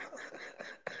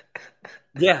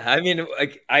 Yeah, I mean,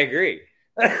 I agree.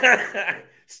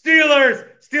 Steelers,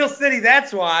 Steel City,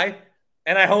 that's why.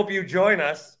 And I hope you join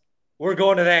us. We're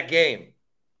going to that game.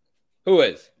 Who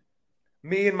is?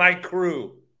 Me and my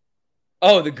crew.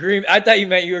 Oh, the Green. I thought you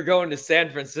meant you were going to San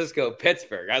Francisco,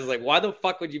 Pittsburgh. I was like, why the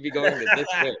fuck would you be going to this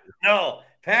game? No,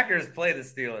 Packers play the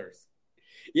Steelers.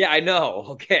 Yeah, I know.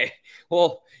 Okay.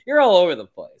 Well, you're all over the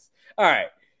place. All right.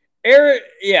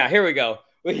 Here we go.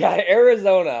 We got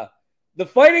Arizona. The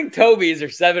Fighting Tobies are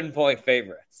 7-point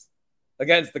favorites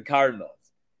against the Cardinals.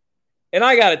 And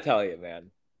I got to tell you, man,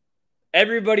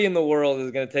 everybody in the world is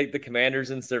going to take the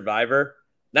Commanders in Survivor.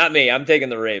 Not me. I'm taking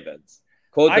the Ravens.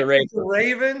 Quote the Ravens. The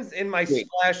Ravens in my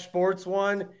Splash Sports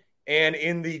one, and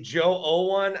in the Joe O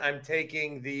one, I'm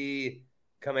taking the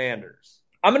Commanders.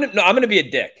 I'm gonna be a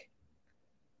dick.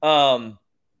 Plus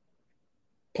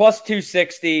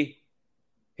 260.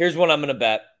 Here's what I'm gonna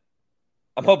bet.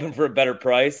 I'm hoping for a better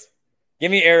price.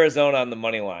 Give me Arizona on the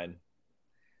money line.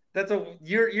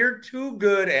 You're too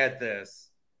good at this.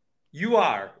 You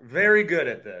are very good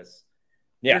at this.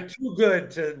 Yeah. You're too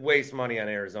good to waste money on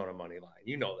Arizona money line.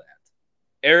 You know that.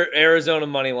 Arizona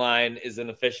money line is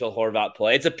an official Horvat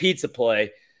play. It's a pizza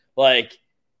play. Like,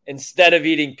 instead of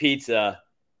eating pizza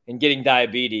and getting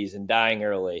diabetes and dying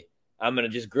early, I'm gonna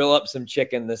just grill up some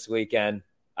chicken this weekend.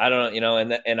 I don't know,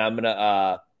 and I'm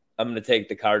gonna take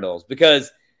the Cardinals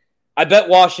because I bet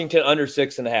Washington under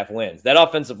 6.5 wins. That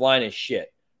offensive line is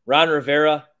shit. Ron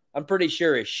Rivera, I'm pretty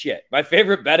sure is shit. My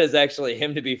favorite bet is actually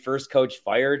him to be first coach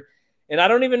fired. And I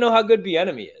don't even know how good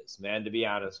Bieniemy is, man, to be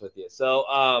honest with you. So,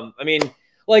 I mean,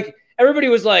 like, everybody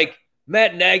was like,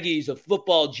 Matt Nagy's a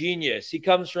football genius. He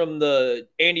comes from the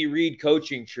Andy Reid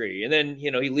coaching tree. And then,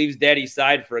 he leaves daddy's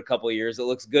side for a couple of years. It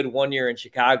looks good 1 year in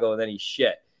Chicago, and then he's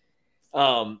shit.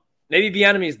 Maybe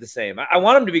Bieniemy is the same. I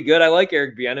want him to be good. I like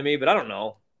Eric Bieniemy, but I don't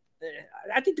know.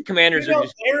 I think the Commanders are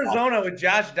just Arizona with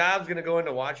Josh Dobbs going to go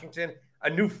into Washington, a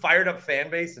new fired up fan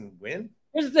base, and win.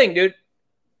 Here's the thing, dude.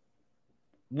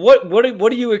 What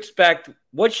do you expect?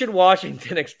 What should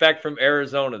Washington expect from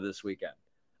Arizona this weekend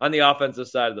on the offensive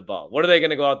side of the ball? What are they going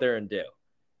to go out there and do?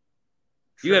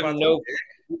 You have no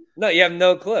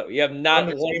clue. You have not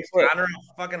one clue.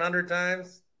 Fucking 100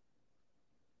 times.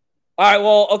 All right,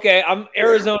 well, okay. I'm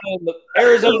Arizona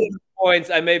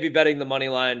points. I may be betting the money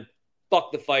line.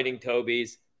 Fuck the Fighting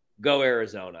Tobies. Go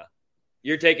Arizona.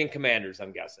 You're taking Commanders,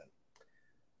 I'm guessing.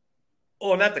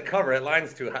 Oh, not the cover. That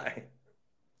line's too high.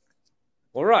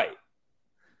 All right.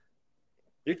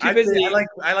 You're too busy. I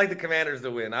like the Commanders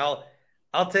to win. I'll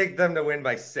take them to win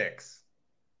by 6.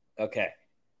 Okay.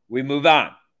 We move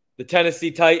on. The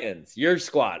Tennessee Titans, your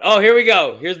squad. Oh, here we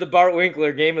go. Here's the Bart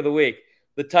Winkler game of the week.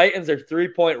 The Titans are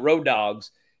 3-point road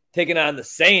dogs taking on the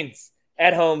Saints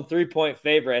at home, 3-point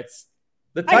favorites.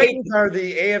 The Titans are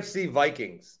the AFC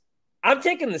Vikings. I'm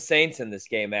taking the Saints in this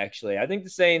game, actually. I think the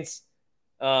Saints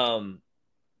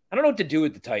I don't know what to do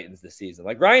with the Titans this season.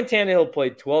 Like, Ryan Tannehill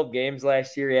played 12 games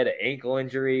last year. He had an ankle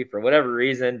injury for whatever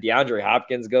reason. DeAndre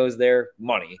Hopkins goes there.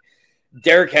 Money.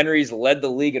 Derrick Henry's led the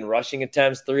league in rushing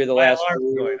attempts 3 of the last 4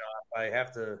 years. I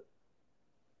have to.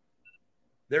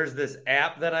 There's this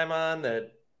app that I'm on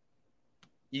that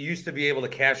you used to be able to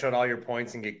cash out all your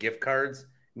points and get gift cards.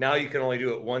 Now you can only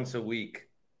do it once a week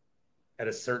at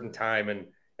a certain time. And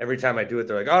every time I do it,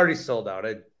 they're like, already sold out.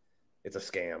 It's a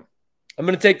scam. I'm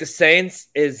going to take the Saints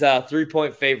as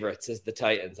 3-point favorites as the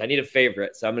Titans. I need a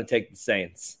favorite, so I'm going to take the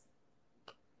Saints.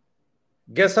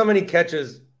 Guess how many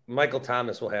catches Michael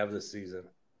Thomas will have this season?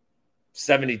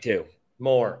 72.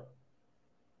 More.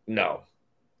 No.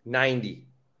 90.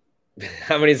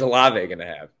 How many is Olave going to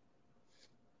have?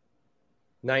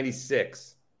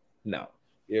 96. No.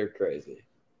 You're crazy.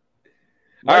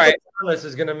 Michael right. Thomas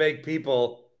is going to make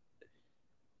people –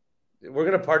 we're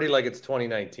going to party like it's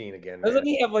 2019 again. Doesn't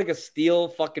he have like a steel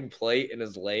fucking plate in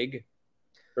his leg?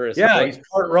 He's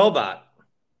part robot.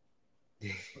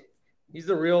 He's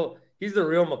the real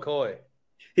McCoy.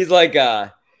 He's like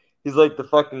the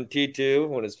fucking T2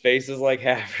 when his face is like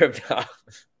half ripped off.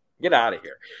 Get out of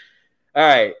here. All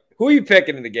right. Who are you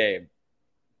picking in the game?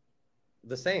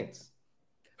 The Saints.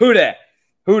 Who that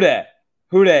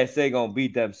say gonna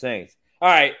beat them Saints? All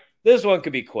right. This one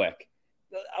could be quick.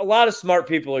 A lot of smart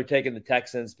people are taking the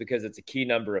Texans because it's a key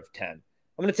number of 10. I'm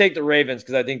going to take the Ravens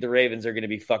because I think the Ravens are going to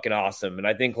be fucking awesome. And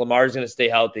I think Lamar's going to stay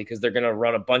healthy because they're going to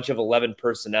run a bunch of 11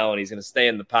 personnel and he's going to stay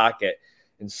in the pocket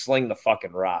and sling the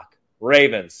fucking rock.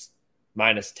 Ravens,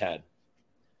 -10.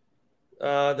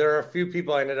 There are a few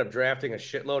people I ended up drafting a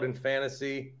shitload in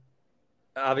fantasy.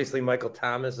 Obviously, Michael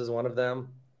Thomas is one of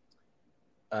them.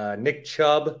 Nick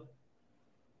Chubb.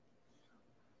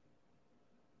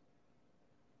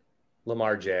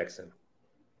 Lamar Jackson.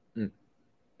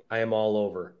 I am all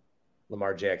over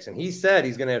Lamar Jackson. He said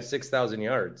he's going to have 6,000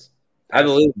 yards. I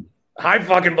believe him. I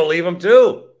fucking believe him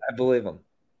too. I believe him.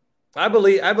 I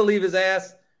believe his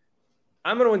ass.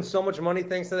 I'm going to win so much money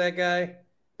thanks to that guy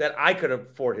that I could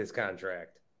afford his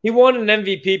contract. He won an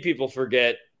MVP, people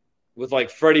forget, with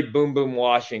like Freddie Boom Boom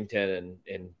Washington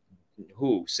and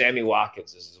Sammy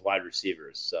Watkins as his wide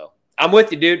receivers. So I'm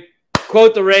with you, dude.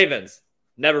 Quote the Ravens.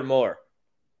 Nevermore.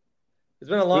 It's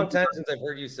been a long time since I've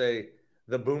heard you say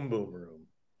the Boom Boom Room.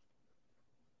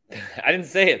 I didn't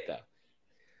say it, though.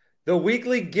 The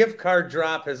weekly gift card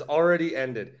drop has already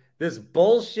ended. This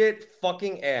bullshit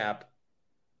fucking app.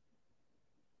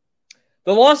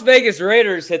 The Las Vegas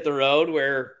Raiders hit the road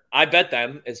where I bet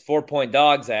them as 4-point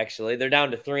dogs, actually. They're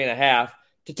down to 3.5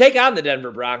 to take on the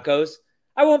Denver Broncos.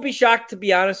 I won't be shocked, to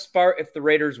be honest, Spart, if the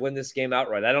Raiders win this game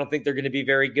outright. I don't think they're going to be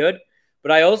very good.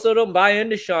 But I also don't buy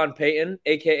into Sean Payton,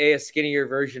 a.k.a. a skinnier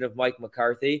version of Mike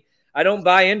McCarthy. I don't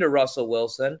buy into Russell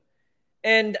Wilson.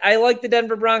 And I like the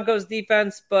Denver Broncos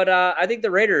defense, but I think the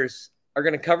Raiders are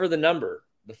going to cover the number.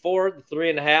 The 4, the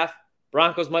 3.5.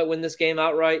 Broncos might win this game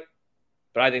outright,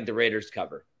 but I think the Raiders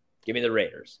cover. Give me the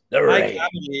Raiders. I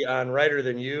got me on Righter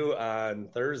Than You on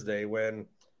Thursday when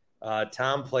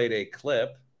Tom played a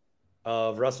clip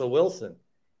of Russell Wilson.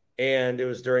 And it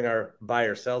was during our buy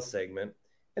or sell segment.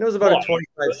 And it was about a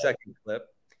 25-second clip.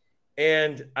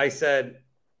 And I said,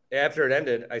 after it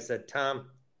ended, I said, Tom,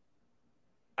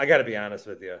 I got to be honest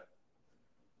with you.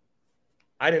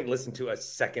 I didn't listen to a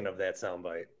second of that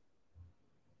soundbite.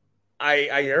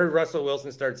 I heard Russell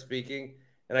Wilson start speaking,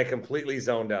 and I completely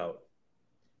zoned out.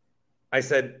 I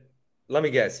said, let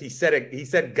me guess. He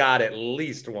said God at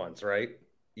least once, right?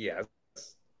 Yes.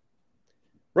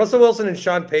 Russell Wilson and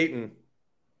Sean Payton,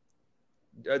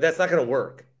 that's not going to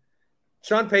work.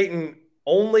 Sean Payton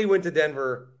only went to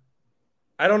Denver.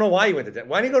 I don't know why he went to Denver.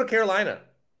 Why didn't he go to Carolina?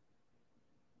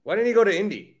 Why didn't he go to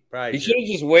Indy? He should have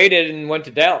just waited and went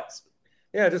to Dallas.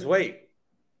 Yeah, just wait.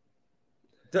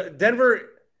 Denver.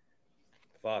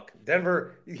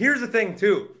 Here's the thing,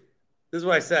 too. This is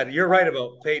what I said. You're right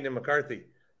about Payton and McCarthy.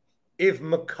 If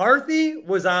McCarthy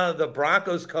was on the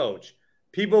Broncos coach,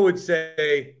 people would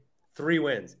say 3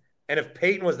 wins. And if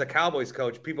Payton was the Cowboys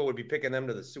coach, people would be picking them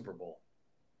to the Super Bowl.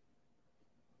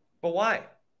 But why?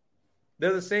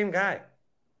 They're the same guy.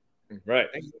 Right.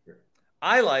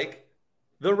 I like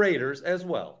the Raiders as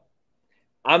well.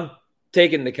 I'm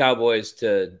taking the Cowboys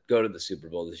to go to the Super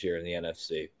Bowl this year in the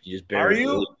NFC. Are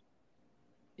you?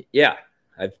 Yeah.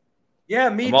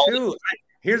 Me too.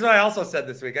 Here's what I also said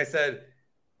this week. I said,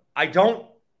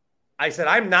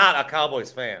 I'm not a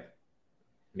Cowboys fan.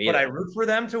 But I root for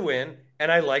them to win,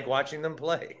 and I like watching them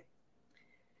play.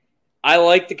 I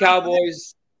like the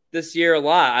Cowboys this year a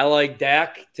lot. I like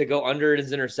Dak to go under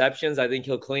his interceptions. I think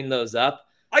he'll clean those up.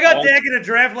 I got Dak in a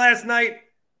draft last night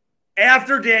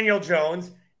after Daniel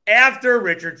Jones, after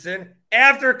Richardson,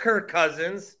 after Kirk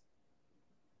Cousins.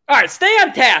 All right, stay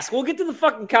on task. We'll get to the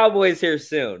fucking Cowboys here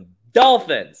soon.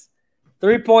 Dolphins,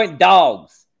 3-point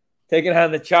dogs, taking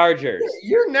on the Chargers.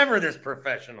 You're never this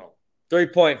professional.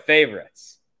 3-point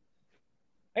favorites.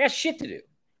 I got shit to do.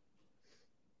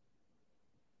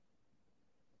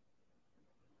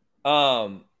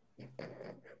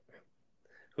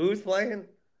 Who's playing?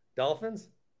 Dolphins?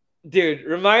 Dude,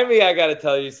 remind me I got to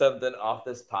tell you something off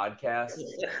this podcast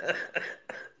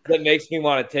that makes me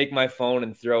want to take my phone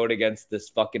and throw it against this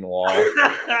fucking wall.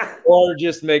 Or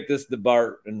just make this the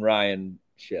Bart and Ryan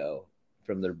show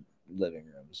from their living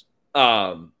rooms.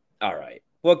 All right.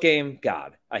 What game?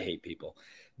 God, I hate people.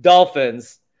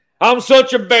 Dolphins. I'm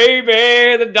such a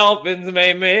baby. The Dolphins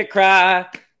made me cry.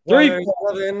 3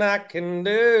 I can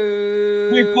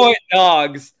do. 3-point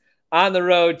dogs on the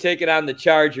road taking on the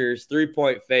Chargers,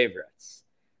 3-point favorites.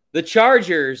 The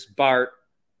Chargers, Bart,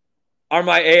 are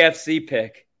my AFC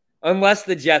pick, unless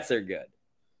the Jets are good.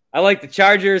 I like the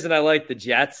Chargers and I like the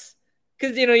Jets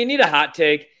because, you need a hot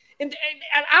take. And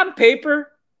on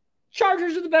paper,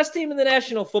 Chargers are the best team in the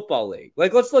National Football League.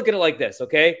 Like, let's look at it like this,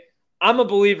 okay? I'm a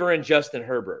believer in Justin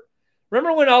Herbert.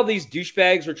 Remember when all these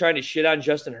douchebags were trying to shit on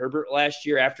Justin Herbert last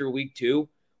year after week 2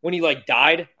 when he,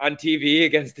 died on TV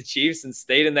against the Chiefs and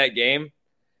stayed in that game?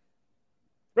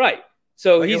 Right.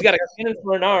 So he's got a cannon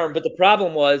for an arm, but the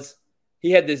problem was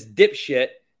he had this dipshit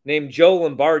named Joe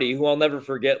Lombardi, who I'll never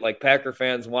forget, Packer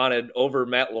fans wanted over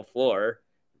Matt LaFleur.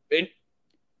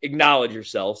 Acknowledge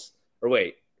yourselves.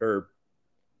 Or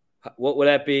what would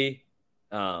that be?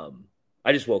 I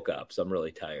just woke up, so I'm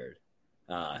really tired.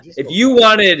 If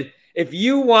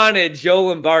you wanted Joe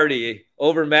Lombardi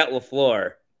over Matt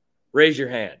LaFleur, raise your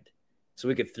hand so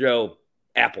we could throw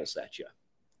apples at you.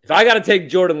 If I got to take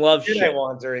Jordan Love's shit, I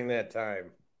want during that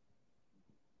time.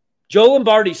 Joe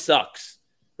Lombardi sucks.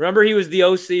 Remember, he was the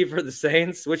OC for the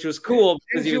Saints, which was cool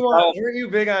because weren't you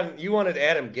big on? You wanted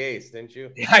Adam Gase, didn't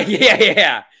you?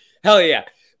 Yeah, hell yeah.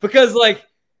 Because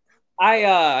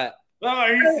are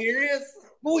you serious?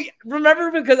 Well,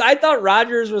 remember, because I thought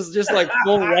Rodgers was just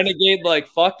full renegade,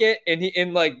 fuck it, and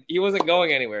he wasn't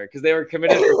going anywhere because they were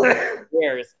committed for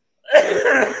years.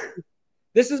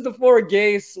 This is before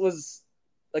Gase was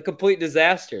a complete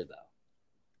disaster, though.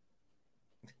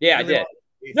 Yeah, I did.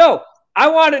 No, I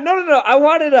wanted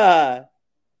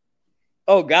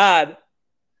oh God.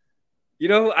 You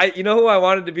know who I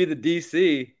wanted to be the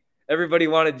DC? Everybody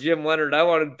wanted Jim Leonard. I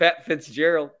wanted Pat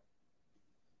Fitzgerald.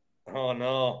 Oh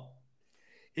no.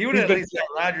 He would have at least got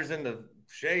Rodgers into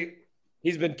shape.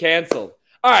 He's been canceled.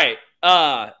 All right.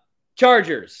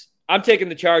 Chargers. I'm taking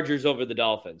the Chargers over the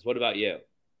Dolphins. What about you?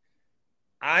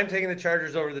 I'm taking the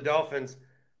Chargers over the Dolphins.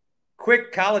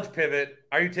 Quick college pivot.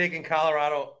 Are you taking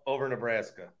Colorado over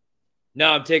Nebraska?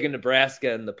 No, I'm taking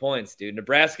Nebraska and the points, dude.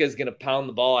 Nebraska is going to pound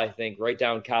the ball, I think, right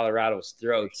down Colorado's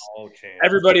throats. Oh, chance.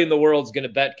 Everybody in the world's going to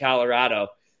bet Colorado.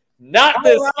 Not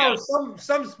Colorado, this.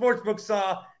 Some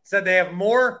sportsbooks said they have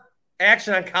more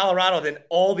action on Colorado than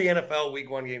all the NFL Week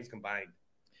 1 games combined.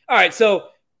 All right, so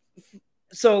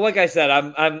like I said,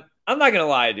 I'm not gonna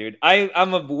lie, dude.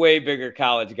 I'm a way bigger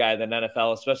college guy than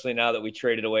NFL, especially now that we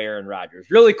traded away Aaron Rodgers.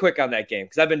 Really quick on that game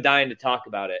because I've been dying to talk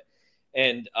about it,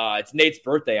 and it's Nate's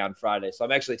birthday on Friday, so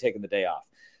I'm actually taking the day off.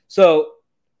 So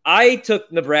I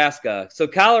took Nebraska, so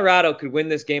Colorado could win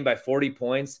this game by 40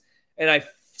 points, and I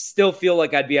still feel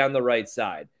like I'd be on the right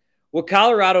side. What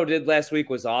Colorado did last week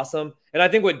was awesome. And I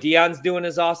think what Deion's doing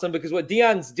is awesome because what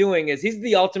Deion's doing is he's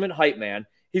the ultimate hype man.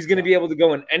 He's going to be able to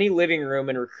go in any living room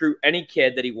and recruit any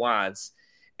kid that he wants.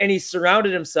 And he's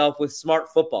surrounded himself with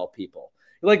smart football people.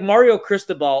 Like Mario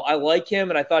Cristobal, I like him,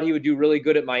 and I thought he would do really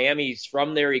good at Miami. He's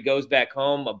from there. He goes back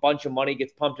home. A bunch of money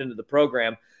gets pumped into the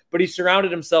program. But he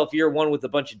surrounded himself year one with a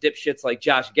bunch of dipshits like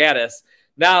Josh Gaddis.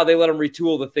 Now they let him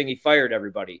retool the thing he fired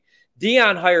everybody.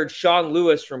 Deion hired Sean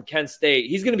Lewis from Kent State.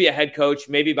 He's going to be a head coach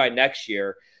maybe by next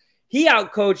year. He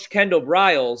outcoached Kendall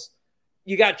Briles.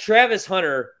 You got Travis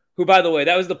Hunter, who, by the way,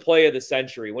 that was the play of the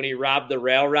century when he robbed the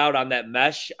rail route on that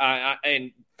mesh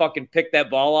and fucking picked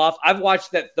that ball off. I've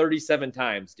watched that 37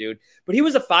 times, dude. But he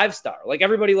was a 5-star.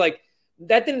 Everybody,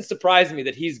 that didn't surprise me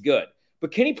that he's good.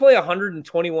 But can he play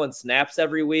 121 snaps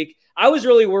every week? I was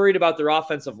really worried about their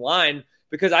offensive line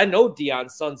because I know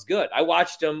Deion's son's good. I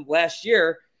watched him last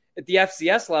year at the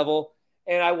FCS level,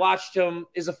 and I watched him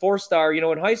as a 4-star,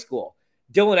 in high school.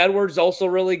 Dylan Edwards also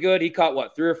really good. He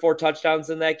caught, 3 or 4 touchdowns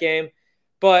in that game.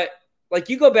 But,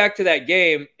 you go back to that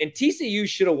game, and TCU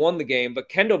should have won the game, but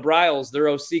Kendall Briles, their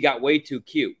OC, got way too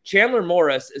cute. Chandler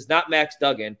Morris is not Max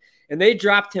Duggan, and they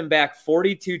dropped him back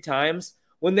 42 times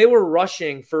when they were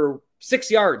rushing for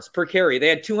 6 yards per carry. They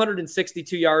had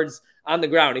 262 yards on the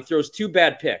ground. He throws 2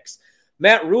 bad picks.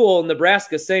 Matt Rule in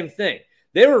Nebraska, same thing.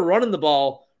 They were running the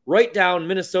ball right down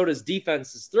Minnesota's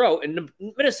defense's throat. And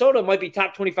Minnesota might be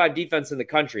top 25 defense in the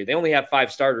country. They only have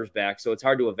 5 starters back, so it's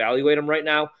hard to evaluate them right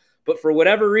now. But for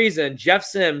whatever reason, Jeff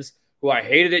Sims, who I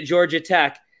hated at Georgia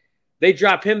Tech, they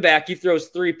drop him back. He throws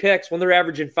 3 picks when they're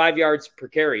averaging 5 yards per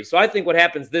carry. So I think what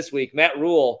happens this week, Matt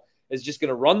Rule is just going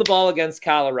to run the ball against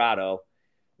Colorado,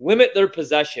 limit their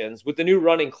possessions with the new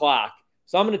running clock.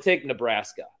 So I'm going to take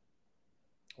Nebraska.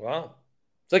 Wow.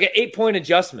 It's like an 8-point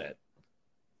adjustment.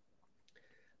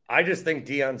 I just think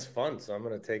Deion's fun, so I'm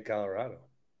going to take Colorado.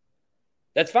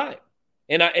 That's fine.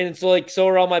 And it's so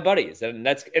are all my buddies. And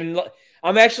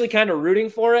I'm actually kind of rooting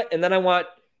for it. And then I want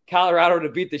Colorado to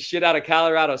beat the shit out of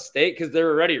Colorado State because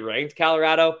they're already ranked,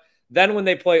 Colorado. Then when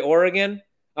they play Oregon,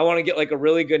 I want to get a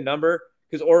really good number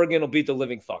because Oregon will beat the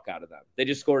living fuck out of them. They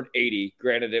just scored 80.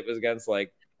 Granted, it was against Mount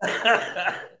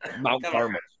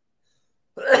Carmel.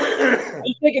 Are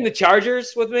you taking the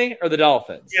Chargers with me or the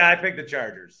Dolphins? Yeah, I picked the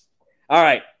Chargers. All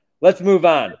right. Let's move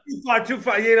on. Too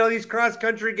far. You know, these cross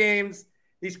country games,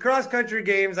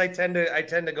 I tend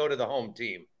to go to the home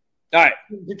team. All right.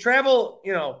 To travel,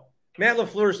 you know, Matt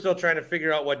LaFleur is still trying to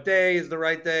figure out what day is the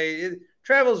right day.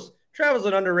 Travel's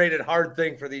an underrated hard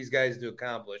thing for these guys to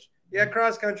accomplish. Yeah,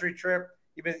 cross country trip.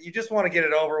 You just want to get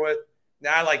it over with.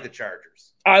 Now I like the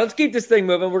Chargers. All right, let's keep this thing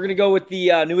moving. We're going to go with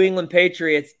the New England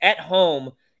Patriots at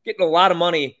home, getting a lot of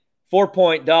money,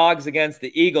 4-point dogs against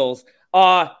the Eagles.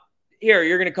 Here,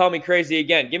 you're going to call me crazy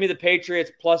again. Give me the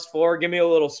Patriots +4. Give me a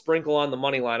little sprinkle on the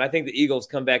money line. I think the Eagles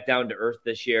come back down to earth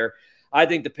this year. I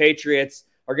think the Patriots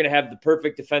are going to have the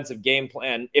perfect defensive game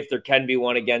plan, if there can be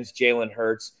one, against Jalen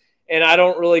Hurts. And I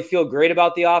don't really feel great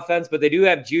about the offense, but they do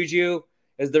have Juju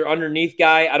as their underneath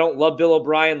guy. I don't love Bill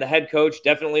O'Brien, the head coach.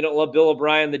 Definitely don't love Bill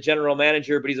O'Brien, the general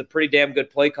manager, but he's a pretty damn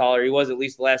good play caller. He was at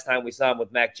least the last time we saw him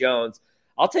with Mac Jones.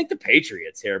 I'll take the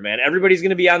Patriots here, man. Everybody's going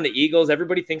to be on the Eagles.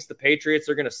 Everybody thinks the Patriots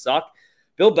are going to suck.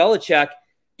 Bill Belichick,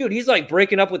 dude, he's like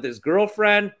breaking up with his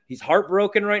girlfriend. He's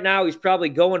heartbroken right now. He's probably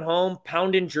going home,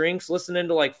 pounding drinks, listening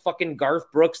to like fucking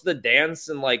Garth Brooks, The Dance,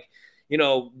 and like, you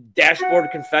know,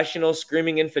 Dashboard Confessional,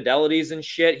 screaming infidelities and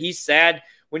shit. He's sad.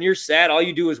 When you're sad, all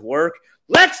you do is work.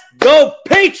 Let's go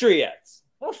Patriots!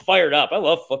 I'm fired up. I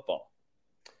love football.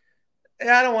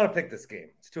 Yeah, I don't want to pick this game.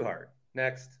 It's too hard.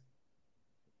 Next.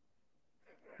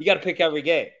 You got to pick every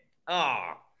game.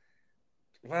 Well,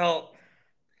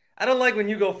 I don't like when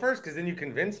you go first because then you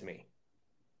convince me.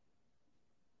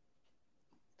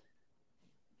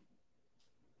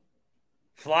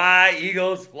 Fly,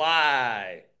 Eagles,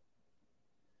 fly.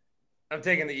 I'm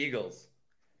taking the Eagles.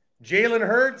 Jalen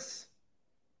Hurts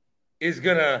is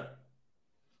going to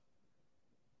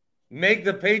make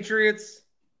the Patriots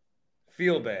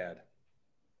feel bad.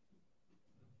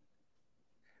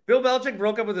 Bill Belichick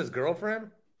broke up with his girlfriend?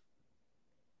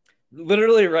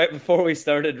 Literally right before we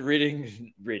started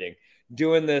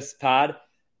doing this pod,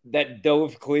 that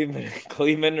Dove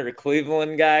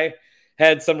Cleveland guy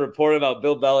had some report about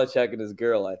Bill Belichick and his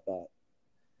girl, I thought.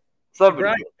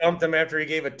 Somebody dumped him after he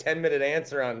gave a 10-minute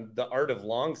answer on the art of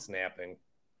long snapping.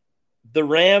 The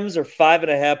Rams are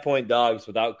 5.5-point dogs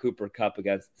without Cooper Kupp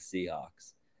against the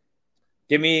Seahawks.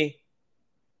 Give me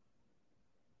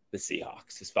the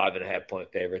Seahawks as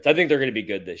 5.5-point favorites. I think they're going to be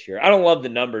good this year. I don't love the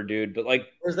number, dude, but like,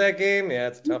 where's that game? Yeah,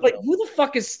 it's tough. Like, who the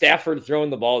fuck is Stafford throwing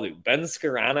the ball to? Ben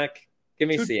Skoranek? Give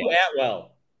me Seattle.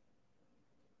 Atwell.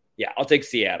 Yeah, I'll take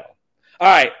Seattle. All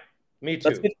right, me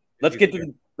too. Let's get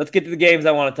to the games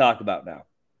I want to talk about now.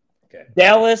 Okay.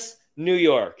 Dallas, New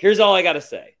York. Here's all I got to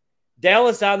say.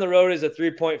 Dallas on the road is a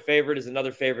 3-point favorite, is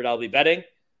another favorite I'll be betting.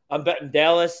 I'm betting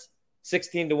Dallas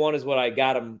 16-1 is what I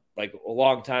got them like a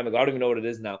long time ago. I don't even know what it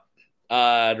is now,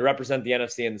 to represent the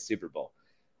NFC in the Super Bowl.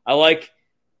 I like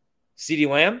CeeDee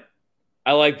Lamb.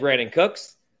 I like Brandon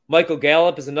Cooks. Michael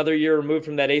Gallup is another year removed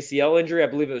from that ACL injury. I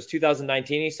believe it was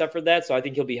 2019 he suffered that, so I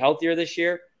think he'll be healthier this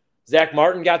year. Zach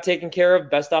Martin got taken care of,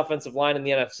 best offensive line in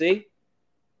the NFC.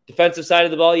 Defensive side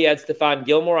of the ball, you had Stephon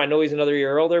Gilmore. I know he's another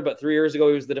year older, but 3 years ago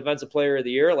he was the Defensive Player of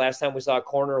the Year. Last time we saw a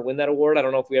corner win that award. I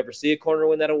don't know if we ever see a corner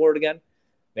win that award again.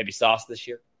 Maybe Sauce this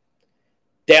year.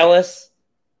 Dallas,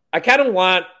 I kind of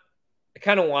want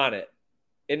it.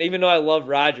 And even though I love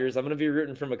Rodgers, I'm going to be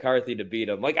rooting for McCarthy to beat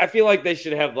him. Like, I feel like they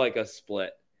should have like a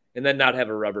split and then not have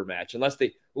a rubber match unless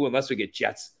we get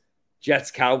Jets,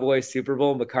 Cowboys, Super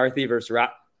Bowl, McCarthy versus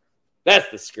Rodgers. That's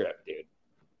the script, dude.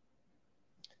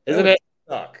 Isn't it?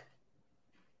 Suck.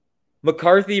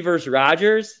 McCarthy versus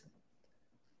Rodgers?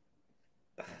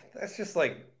 That's just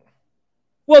like...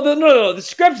 Well, no. The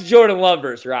script's Jordan Love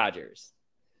versus Rodgers.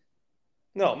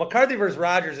 No, McCarthy versus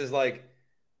Rodgers is like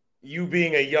you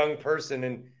being a young person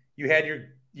and you had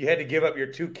to give up your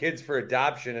 2 kids for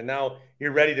adoption and now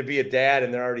you're ready to be a dad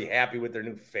and they're already happy with their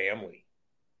new family.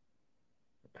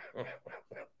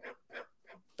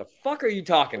 The fuck are you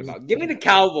talking about? Give me the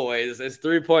Cowboys as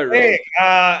 3-point road. Hey,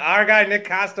 our guy Nick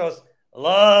Costos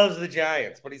loves the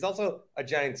Giants, but he's also a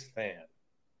Giants fan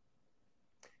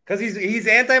because he's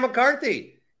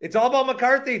anti-McCarthy. It's all about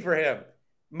McCarthy for him.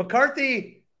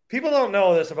 McCarthy, people don't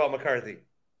know this about McCarthy.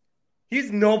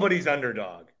 He's nobody's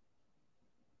underdog,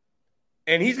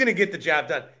 and he's going to get the job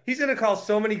done. He's going to call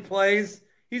so many plays.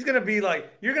 He's going to be like,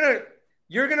 you're going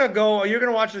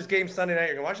to watch this game Sunday night.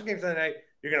 You're going to watch the game Sunday night.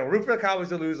 You're going to root for the Cowboys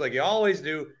to lose like you always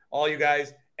do, all you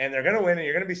guys, and they're going to win, and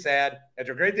you're going to be sad.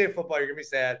 After a great day of football, you're going to be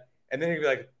sad, and then you're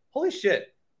going to be like, holy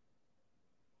shit.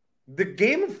 The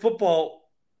game of football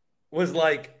was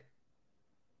like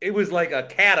a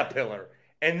caterpillar,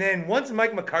 and then once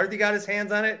Mike McCarthy got his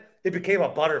hands on it, it became a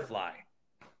butterfly.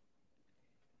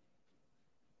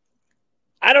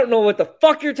 I don't know what the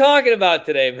fuck you're talking about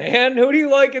today, man. Who do you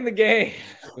like in the game?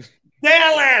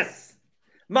 Dallas!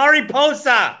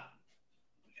 Mariposa.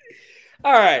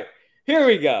 All right, here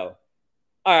we go.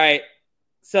 All right,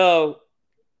 so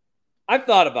I've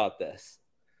thought about this.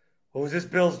 What was this,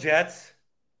 Bills Jets?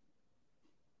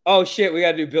 Oh, shit, we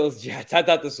got to do Bills Jets. I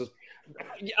thought this was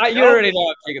 – you already know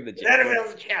I'm taking the Jets.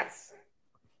 Bills Jets.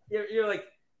 You're like,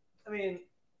 I mean,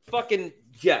 fucking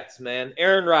Jets, man.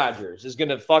 Aaron Rodgers is going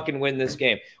to fucking win this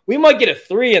game. We might get a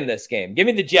 3 in this game. Give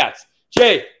me the Jets.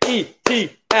 Jets.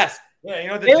 Yeah, you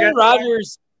know what Aaron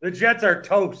Rodgers. The Jets are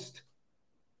toast.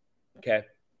 Okay.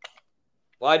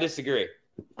 Well, I disagree.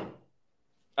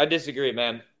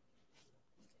 Man.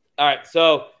 All right,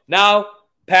 so now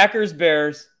Packers,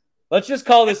 Bears. Let's just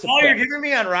call this all you're giving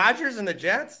me on Rodgers and the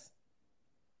Jets?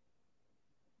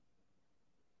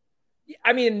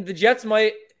 I mean, the Jets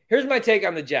might – here's my take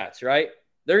on the Jets, right?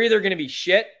 They're either going to be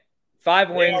shit,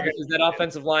 5 wins because that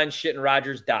offensive line shit and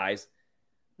Rodgers dies.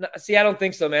 No, see, I don't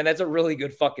think so, man. That's a really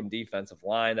good fucking defensive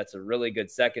line. That's a really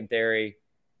good secondary.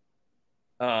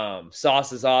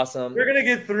 Sauce is awesome. We're going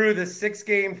to get through the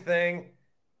 6-game thing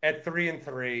at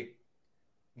 3-3.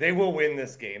 They will win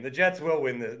this game. The Jets will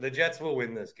win this. The Jets will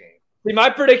win this game. See, my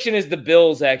prediction is the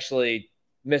Bills actually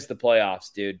miss the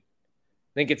playoffs, dude.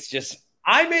 I think it's just –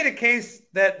 I made a case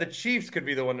that the Chiefs could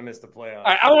be the one to miss the playoffs. All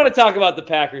right, I want to talk about the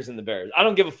Packers and the Bears. I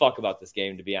don't give a fuck about this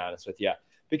game, to be honest with you.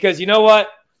 Because you know what?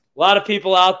 A lot of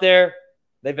people out there,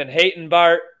 they've been hating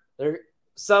Bart.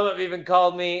 Some have even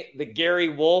called me the Gary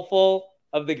Wolfel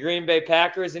of the Green Bay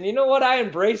Packers. And you know what? I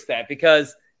embrace that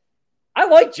because I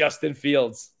like Justin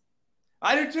Fields.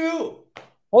 I do too.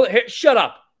 Hold it, shut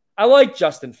up. I like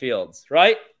Justin Fields,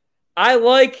 right? I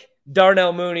like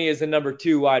Darnell Mooney as a number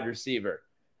 2 wide receiver.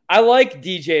 I like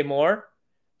DJ Moore.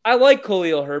 I like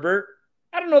Khalil Herbert.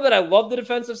 I don't know that I love the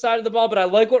defensive side of the ball, but I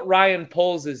like what Ryan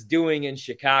Poles is doing in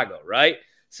Chicago, right?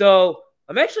 So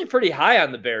I'm actually pretty high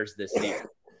on the Bears this season.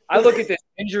 I look at this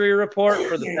injury report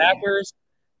for the Packers.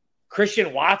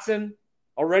 Christian Watson,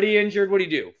 already injured. What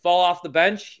do? Fall off the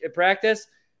bench at practice?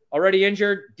 Already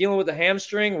injured, dealing with a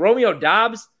hamstring. Romeo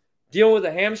Doubs, dealing with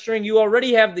a hamstring. You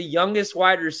already have the youngest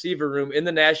wide receiver room in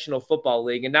the National Football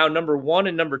League. And now number 1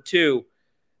 and number 2,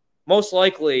 most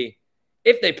likely,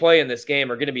 if they play in this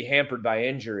game, are going to be hampered by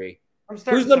injury.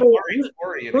 Who's the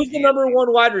number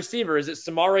 1 wide receiver? Is it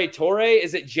Samare Toure?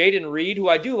 Is it Jaden Reed, who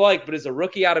I do like, but is a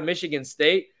rookie out of Michigan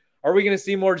State? Are we going to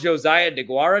see more Josiah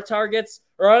DeGuara targets?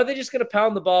 Or are they just going to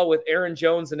pound the ball with Aaron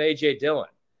Jones and A.J. Dillon?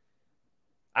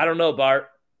 I don't know, Bart.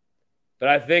 But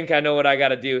I think I know what I got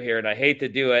to do here, and I hate to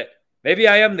do it. Maybe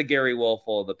I am the Gary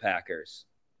Wolfel of the Packers.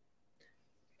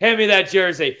 Hand me that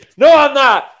jersey. No, I'm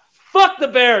not. Fuck the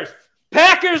Bears.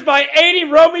 Packers by 80.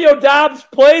 Romeo Doubs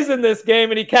plays in this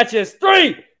game, and he catches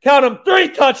 3. Count them, 3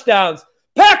 touchdowns.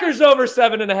 Packers over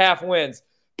 7.5 wins.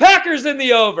 Packers in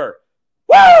the over.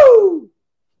 Woo!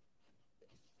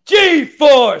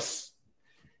 G-Force.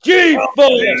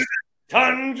 G-Force.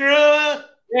 Tundra.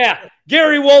 Yeah,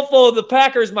 Gary Wolfel of the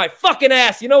Packers, my fucking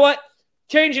ass. You know what?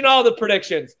 Changing all the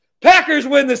predictions. Packers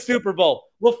win the Super Bowl.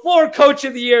 LaFleur Coach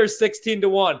of the Year is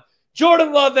 16-1.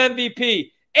 Jordan Love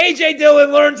MVP. A.J.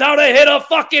 Dillon learns how to hit a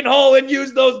fucking hole and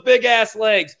use those big-ass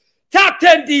legs. Top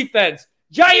 10 defense.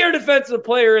 Jair Defensive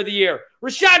Player of the Year.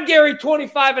 Rashad Gary,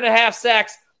 25.5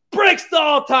 sacks. Breaks the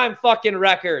all-time fucking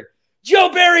record. Joe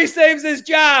Barry saves his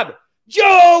job.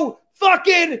 Joe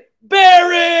fucking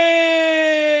Barry!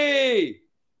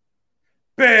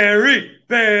 Barry.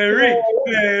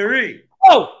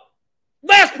 Oh,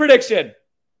 last prediction.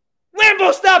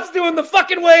 Lambeau stops doing the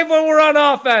fucking wave when we're on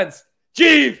offense.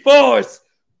 G-Force.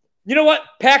 You know what?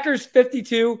 Packers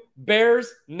 52,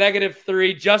 Bears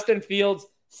 -3. Justin Fields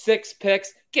 6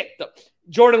 picks.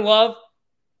 Jordan Love.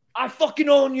 I fucking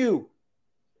own you.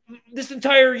 This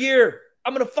entire year,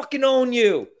 I'm going to fucking own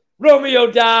you.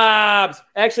 Romeo Doubs.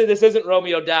 Actually, this isn't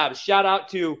Romeo Doubs. Shout out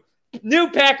to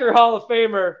new Packer Hall of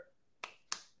Famer,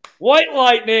 White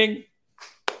Lightning,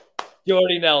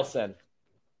 Jordy Nelson.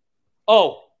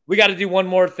 Oh, we got to do one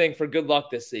more thing for good luck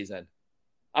this season.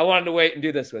 I wanted to wait and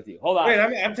do this with you. Hold on. Wait,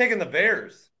 I'm taking the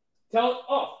Bears.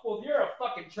 Well, you're a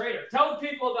fucking traitor. Tell the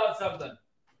people about something.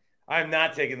 I'm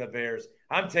not taking the Bears.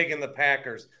 I'm taking the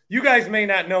Packers. You guys may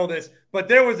not know this, but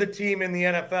there was a team in the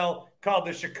NFL called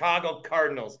the Chicago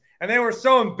Cardinals. And they were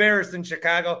so embarrassed in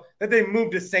Chicago that they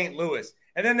moved to St. Louis.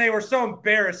 And then they were so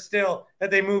embarrassed still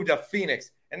that they moved to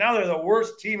Phoenix. And now they're the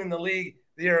worst team in the league,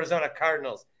 the Arizona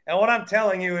Cardinals. And what I'm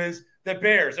telling you is the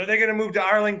Bears, are they going to move to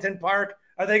Arlington Park?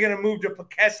 Are they going to move to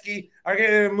Poughkeepsie? Are they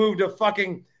going to move to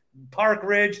fucking Park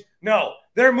Ridge? No,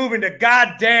 they're moving to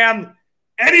goddamn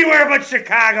anywhere but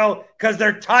Chicago because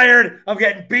they're tired of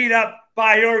getting beat up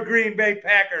by your Green Bay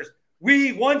Packers.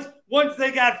 Once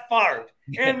they got Favre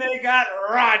and they got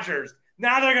Rodgers,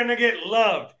 Now they're going to get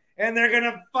loved, and they're going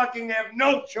to fucking have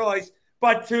no choice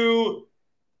but to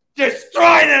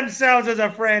destroy themselves as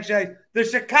a franchise. The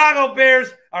Chicago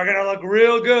Bears are going to look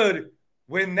real good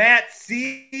when that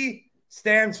C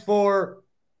stands for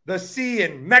the C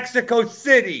in Mexico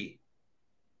City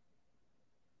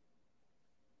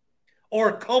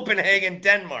or Copenhagen,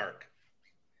 Denmark,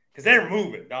 because they're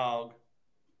moving, dog.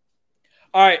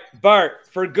 All right, Bart,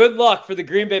 for good luck for the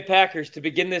Green Bay Packers to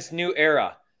begin this new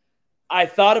era, I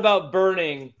thought about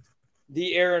burning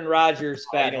the Aaron Rodgers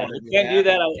fathead. You can't do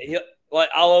that.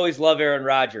 I'll always love Aaron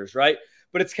Rodgers, right?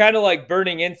 But it's kind of like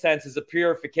burning incense is a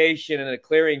purification and a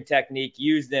clearing technique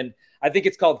used in, I think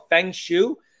it's called Feng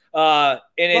Shui. And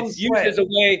it's used as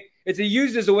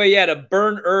a way, to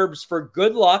burn herbs for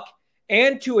good luck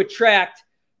and to attract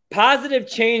positive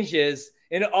changes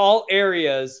in all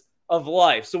areas of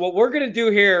life. So what we're going to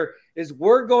do here is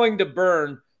we're going to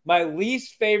burn my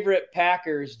least favorite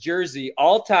Packers jersey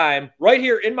all time right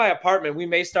here in my apartment. We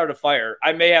may start a fire.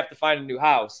 I may have to find a new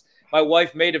house. My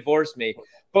wife may divorce me.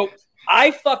 But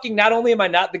not only am I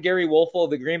not the Gary Wolfel of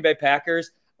the Green Bay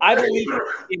Packers, I believe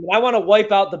I want to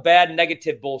wipe out the bad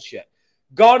negative bullshit.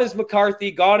 Gone is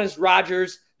McCarthy. Gone is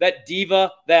Rodgers, that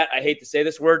diva, that, I hate to say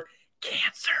this word,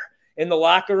 cancer in the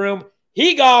locker room.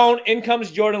 He gone. In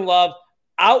comes Jordan Love.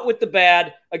 Out with the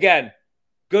bad. Again,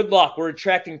 good luck. We're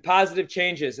attracting positive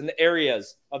changes in the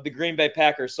areas of the Green Bay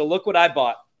Packers. So look what I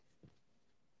bought.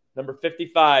 Number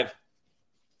 55,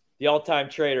 the all-time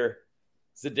trader,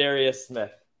 Zadarius Smith.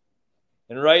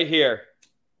 And right here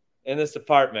in this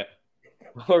apartment,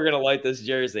 we're going to light this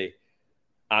jersey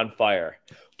on fire.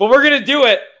 But we're going to do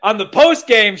it on the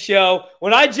post-game show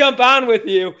when I jump on with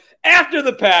you after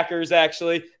the Packers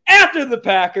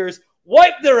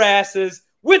wipe their asses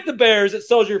with the Bears at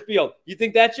Soldier Field. You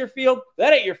think that's your field?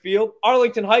 That ain't your field.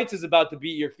 Arlington Heights is about to be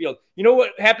your field. You know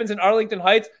what happens in Arlington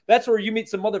Heights? That's where you meet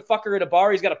some motherfucker at a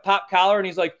bar. He's got a pop collar, and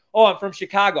he's like, oh, I'm from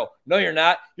Chicago. No, you're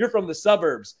not. You're from the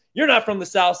suburbs. You're not from the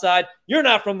south side. You're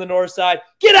not from the north side.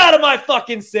 Get out of my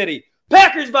fucking city.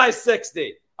 Packers by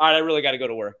 60. All right, I really got to go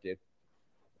to work, dude.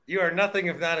 You are nothing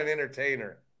if not an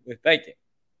entertainer. Thank you.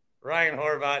 Ryan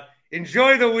Horvat,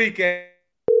 enjoy the weekend.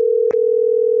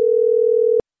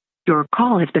 Your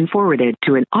call has been forwarded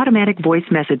to an automatic voice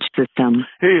message system.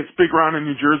 Hey, it's Big Ron in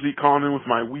New Jersey calling in with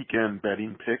my weekend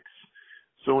betting picks.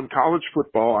 So in college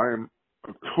football, I am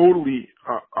totally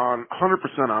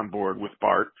 100% on board with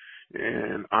Bart,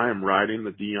 and I am riding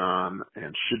the Dion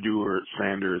and Shedeur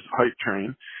Sanders hype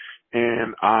train,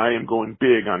 and I am going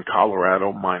big on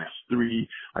Colorado -3.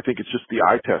 I think it's just the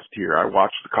eye test here. I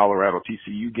watched the Colorado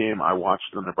TCU game. I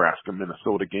watched the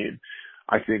Nebraska-Minnesota game.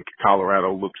 I think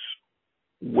Colorado looks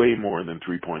way more than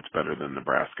 3 points better than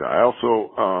Nebraska. I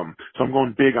also, so I'm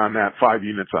going big on that, 5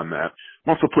 units on that.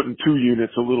 I'm also putting 2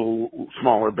 units, a little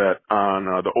smaller bet on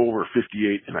the over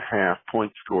 58.5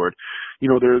 points scored. You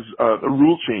know, there's the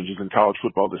rule changes in college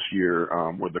football this year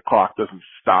where the clock doesn't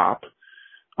stop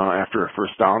after a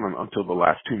first down until the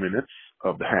last 2 minutes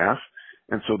of the half.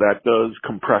 And so that does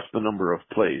compress the number of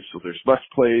plays. So there's less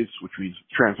plays, which means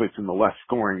translates into less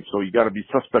scoring. So you got to be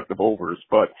suspect of overs.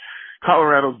 But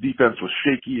Colorado's defense was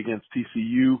shaky against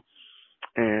TCU,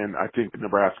 and I think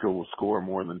Nebraska will score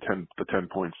more than 10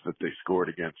 points that they scored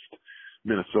against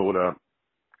Minnesota.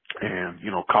 And,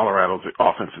 you know, Colorado's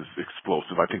offense is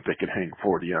explosive. I think they could hang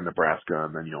 40 on Nebraska,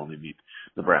 and then you only need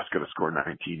Nebraska to score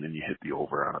 19, and you hit the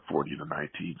over on a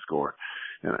 40-19 score.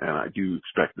 And I do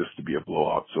expect this to be a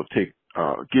blowout. So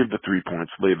give the 3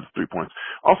 points, lay the 3 points.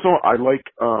 Also, I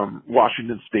like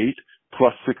Washington State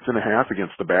 +6.5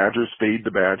 against the Badgers. Fade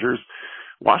the Badgers.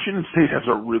 Washington State has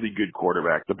a really good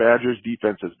quarterback. The Badgers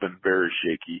defense has been very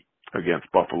shaky against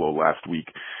Buffalo last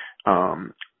week.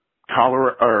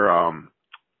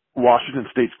 Washington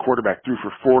State's quarterback threw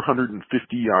for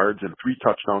 450 yards and 3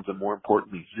 touchdowns and, more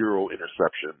importantly, 0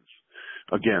 interceptions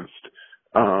against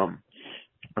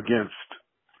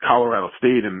Colorado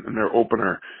State in their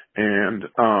opener. And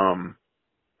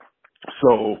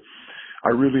so I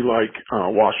really like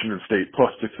Washington State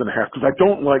 +6.5 because I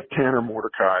don't like Tanner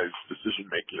Mordecai's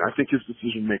decision-making. I think his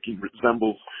decision-making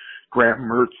resembles Graham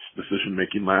Mertz's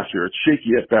decision-making last year. It's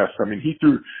shaky at best. I mean, he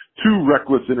threw 2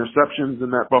 reckless interceptions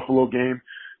in that Buffalo game,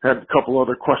 had a couple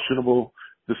other questionable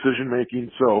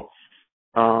decision-making. So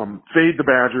fade the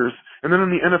Badgers. And then in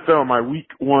the NFL, my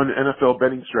week 1 NFL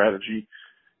betting strategy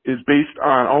is based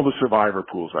on all the survivor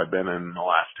pools I've been in the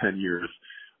last 10 years.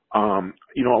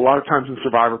 You know, a lot of times in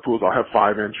survivor pools, I'll have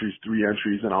 5 entries, 3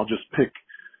 entries, and I'll just pick,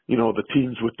 you know, the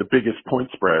teams with the biggest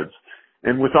point spreads.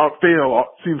 And without fail,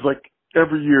 it seems like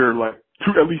every year, like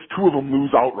at least 2 of them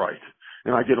lose outright.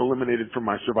 and I get eliminated from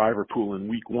my survivor pool in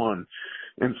week 1.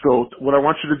 And so what I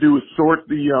want you to do is sort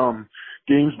the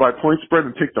games by point spread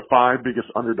and take the 5 biggest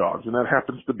underdogs. And that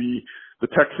happens to be the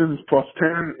Texans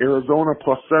 +10, Arizona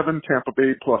 +7, Tampa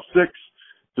Bay +6,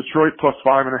 Detroit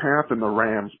 +5.5, and the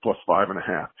Rams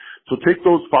 +5.5. So take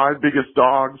those 5 biggest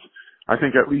dogs. I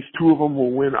think at least 2 of them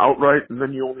will win outright, and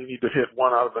then you only need to hit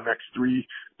 1 out of the next 3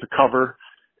 to cover,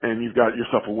 and you've got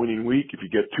yourself a winning week. If you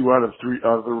get 2 out of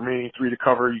the remaining 3 to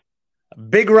cover.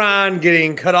 Big Ron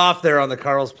getting cut off there on the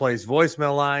Carl's Place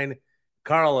voicemail line.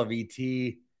 Carl of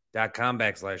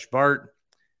ET.com/Bart.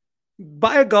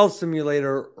 Buy a golf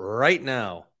simulator right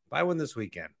now. Buy one this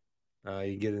weekend.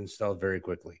 You get it installed very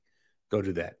quickly. Go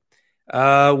do that.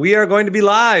 We are going to be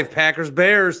live. Packers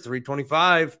Bears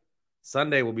 3:25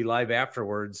 Sunday. We'll be live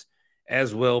afterwards,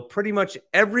 as will pretty much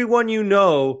everyone you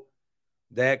know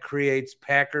that creates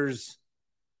Packers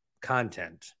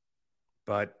content.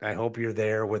 But I hope you're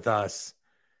there with us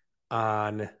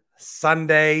on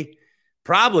Sunday,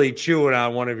 probably chewing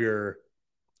on one of your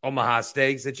Omaha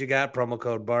steaks that you got. Promo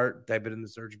code Bart. Type it in the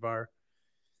search bar.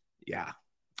 Yeah.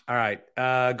 All right.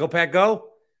 Go Pack Go.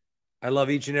 I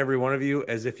love each and every one of you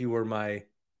as if you were my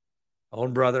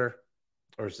own brother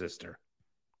or sister.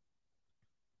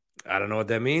 I don't know what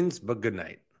that means, but good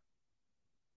night.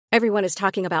 Everyone is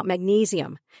talking about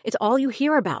magnesium. It's all you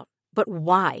hear about. But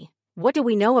why? What do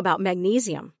we know about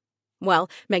magnesium? Well,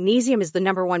 magnesium is the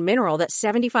 #1 mineral that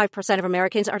 75% of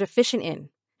Americans are deficient in.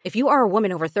 If you are a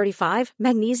woman over 35,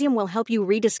 magnesium will help you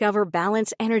rediscover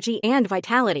balance, energy, and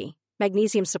vitality.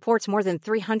 Magnesium supports more than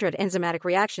 300 enzymatic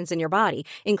reactions in your body,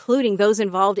 including those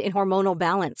involved in hormonal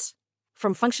balance.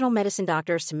 From functional medicine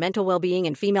doctors to mental well-being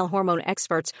and female hormone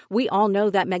experts, we all know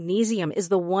that magnesium is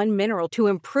the one mineral to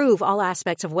improve all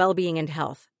aspects of well-being and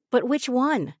health. But which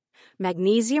one?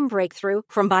 Magnesium Breakthrough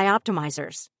from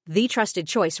Bioptimizers, the trusted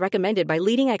choice recommended by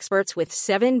leading experts with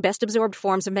 7 best-absorbed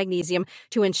forms of magnesium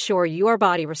to ensure your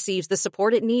body receives the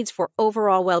support it needs for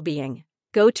overall well-being.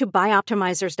 Go to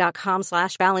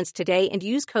bioptimizers.com/balance today and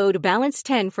use code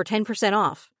BALANCE10 for 10%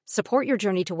 off. Support your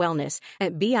journey to wellness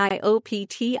at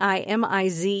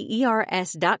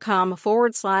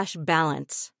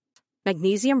bioptimizers.com/balance.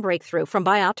 Magnesium Breakthrough from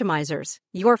Bioptimizers,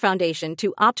 your foundation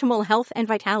to optimal health and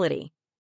vitality.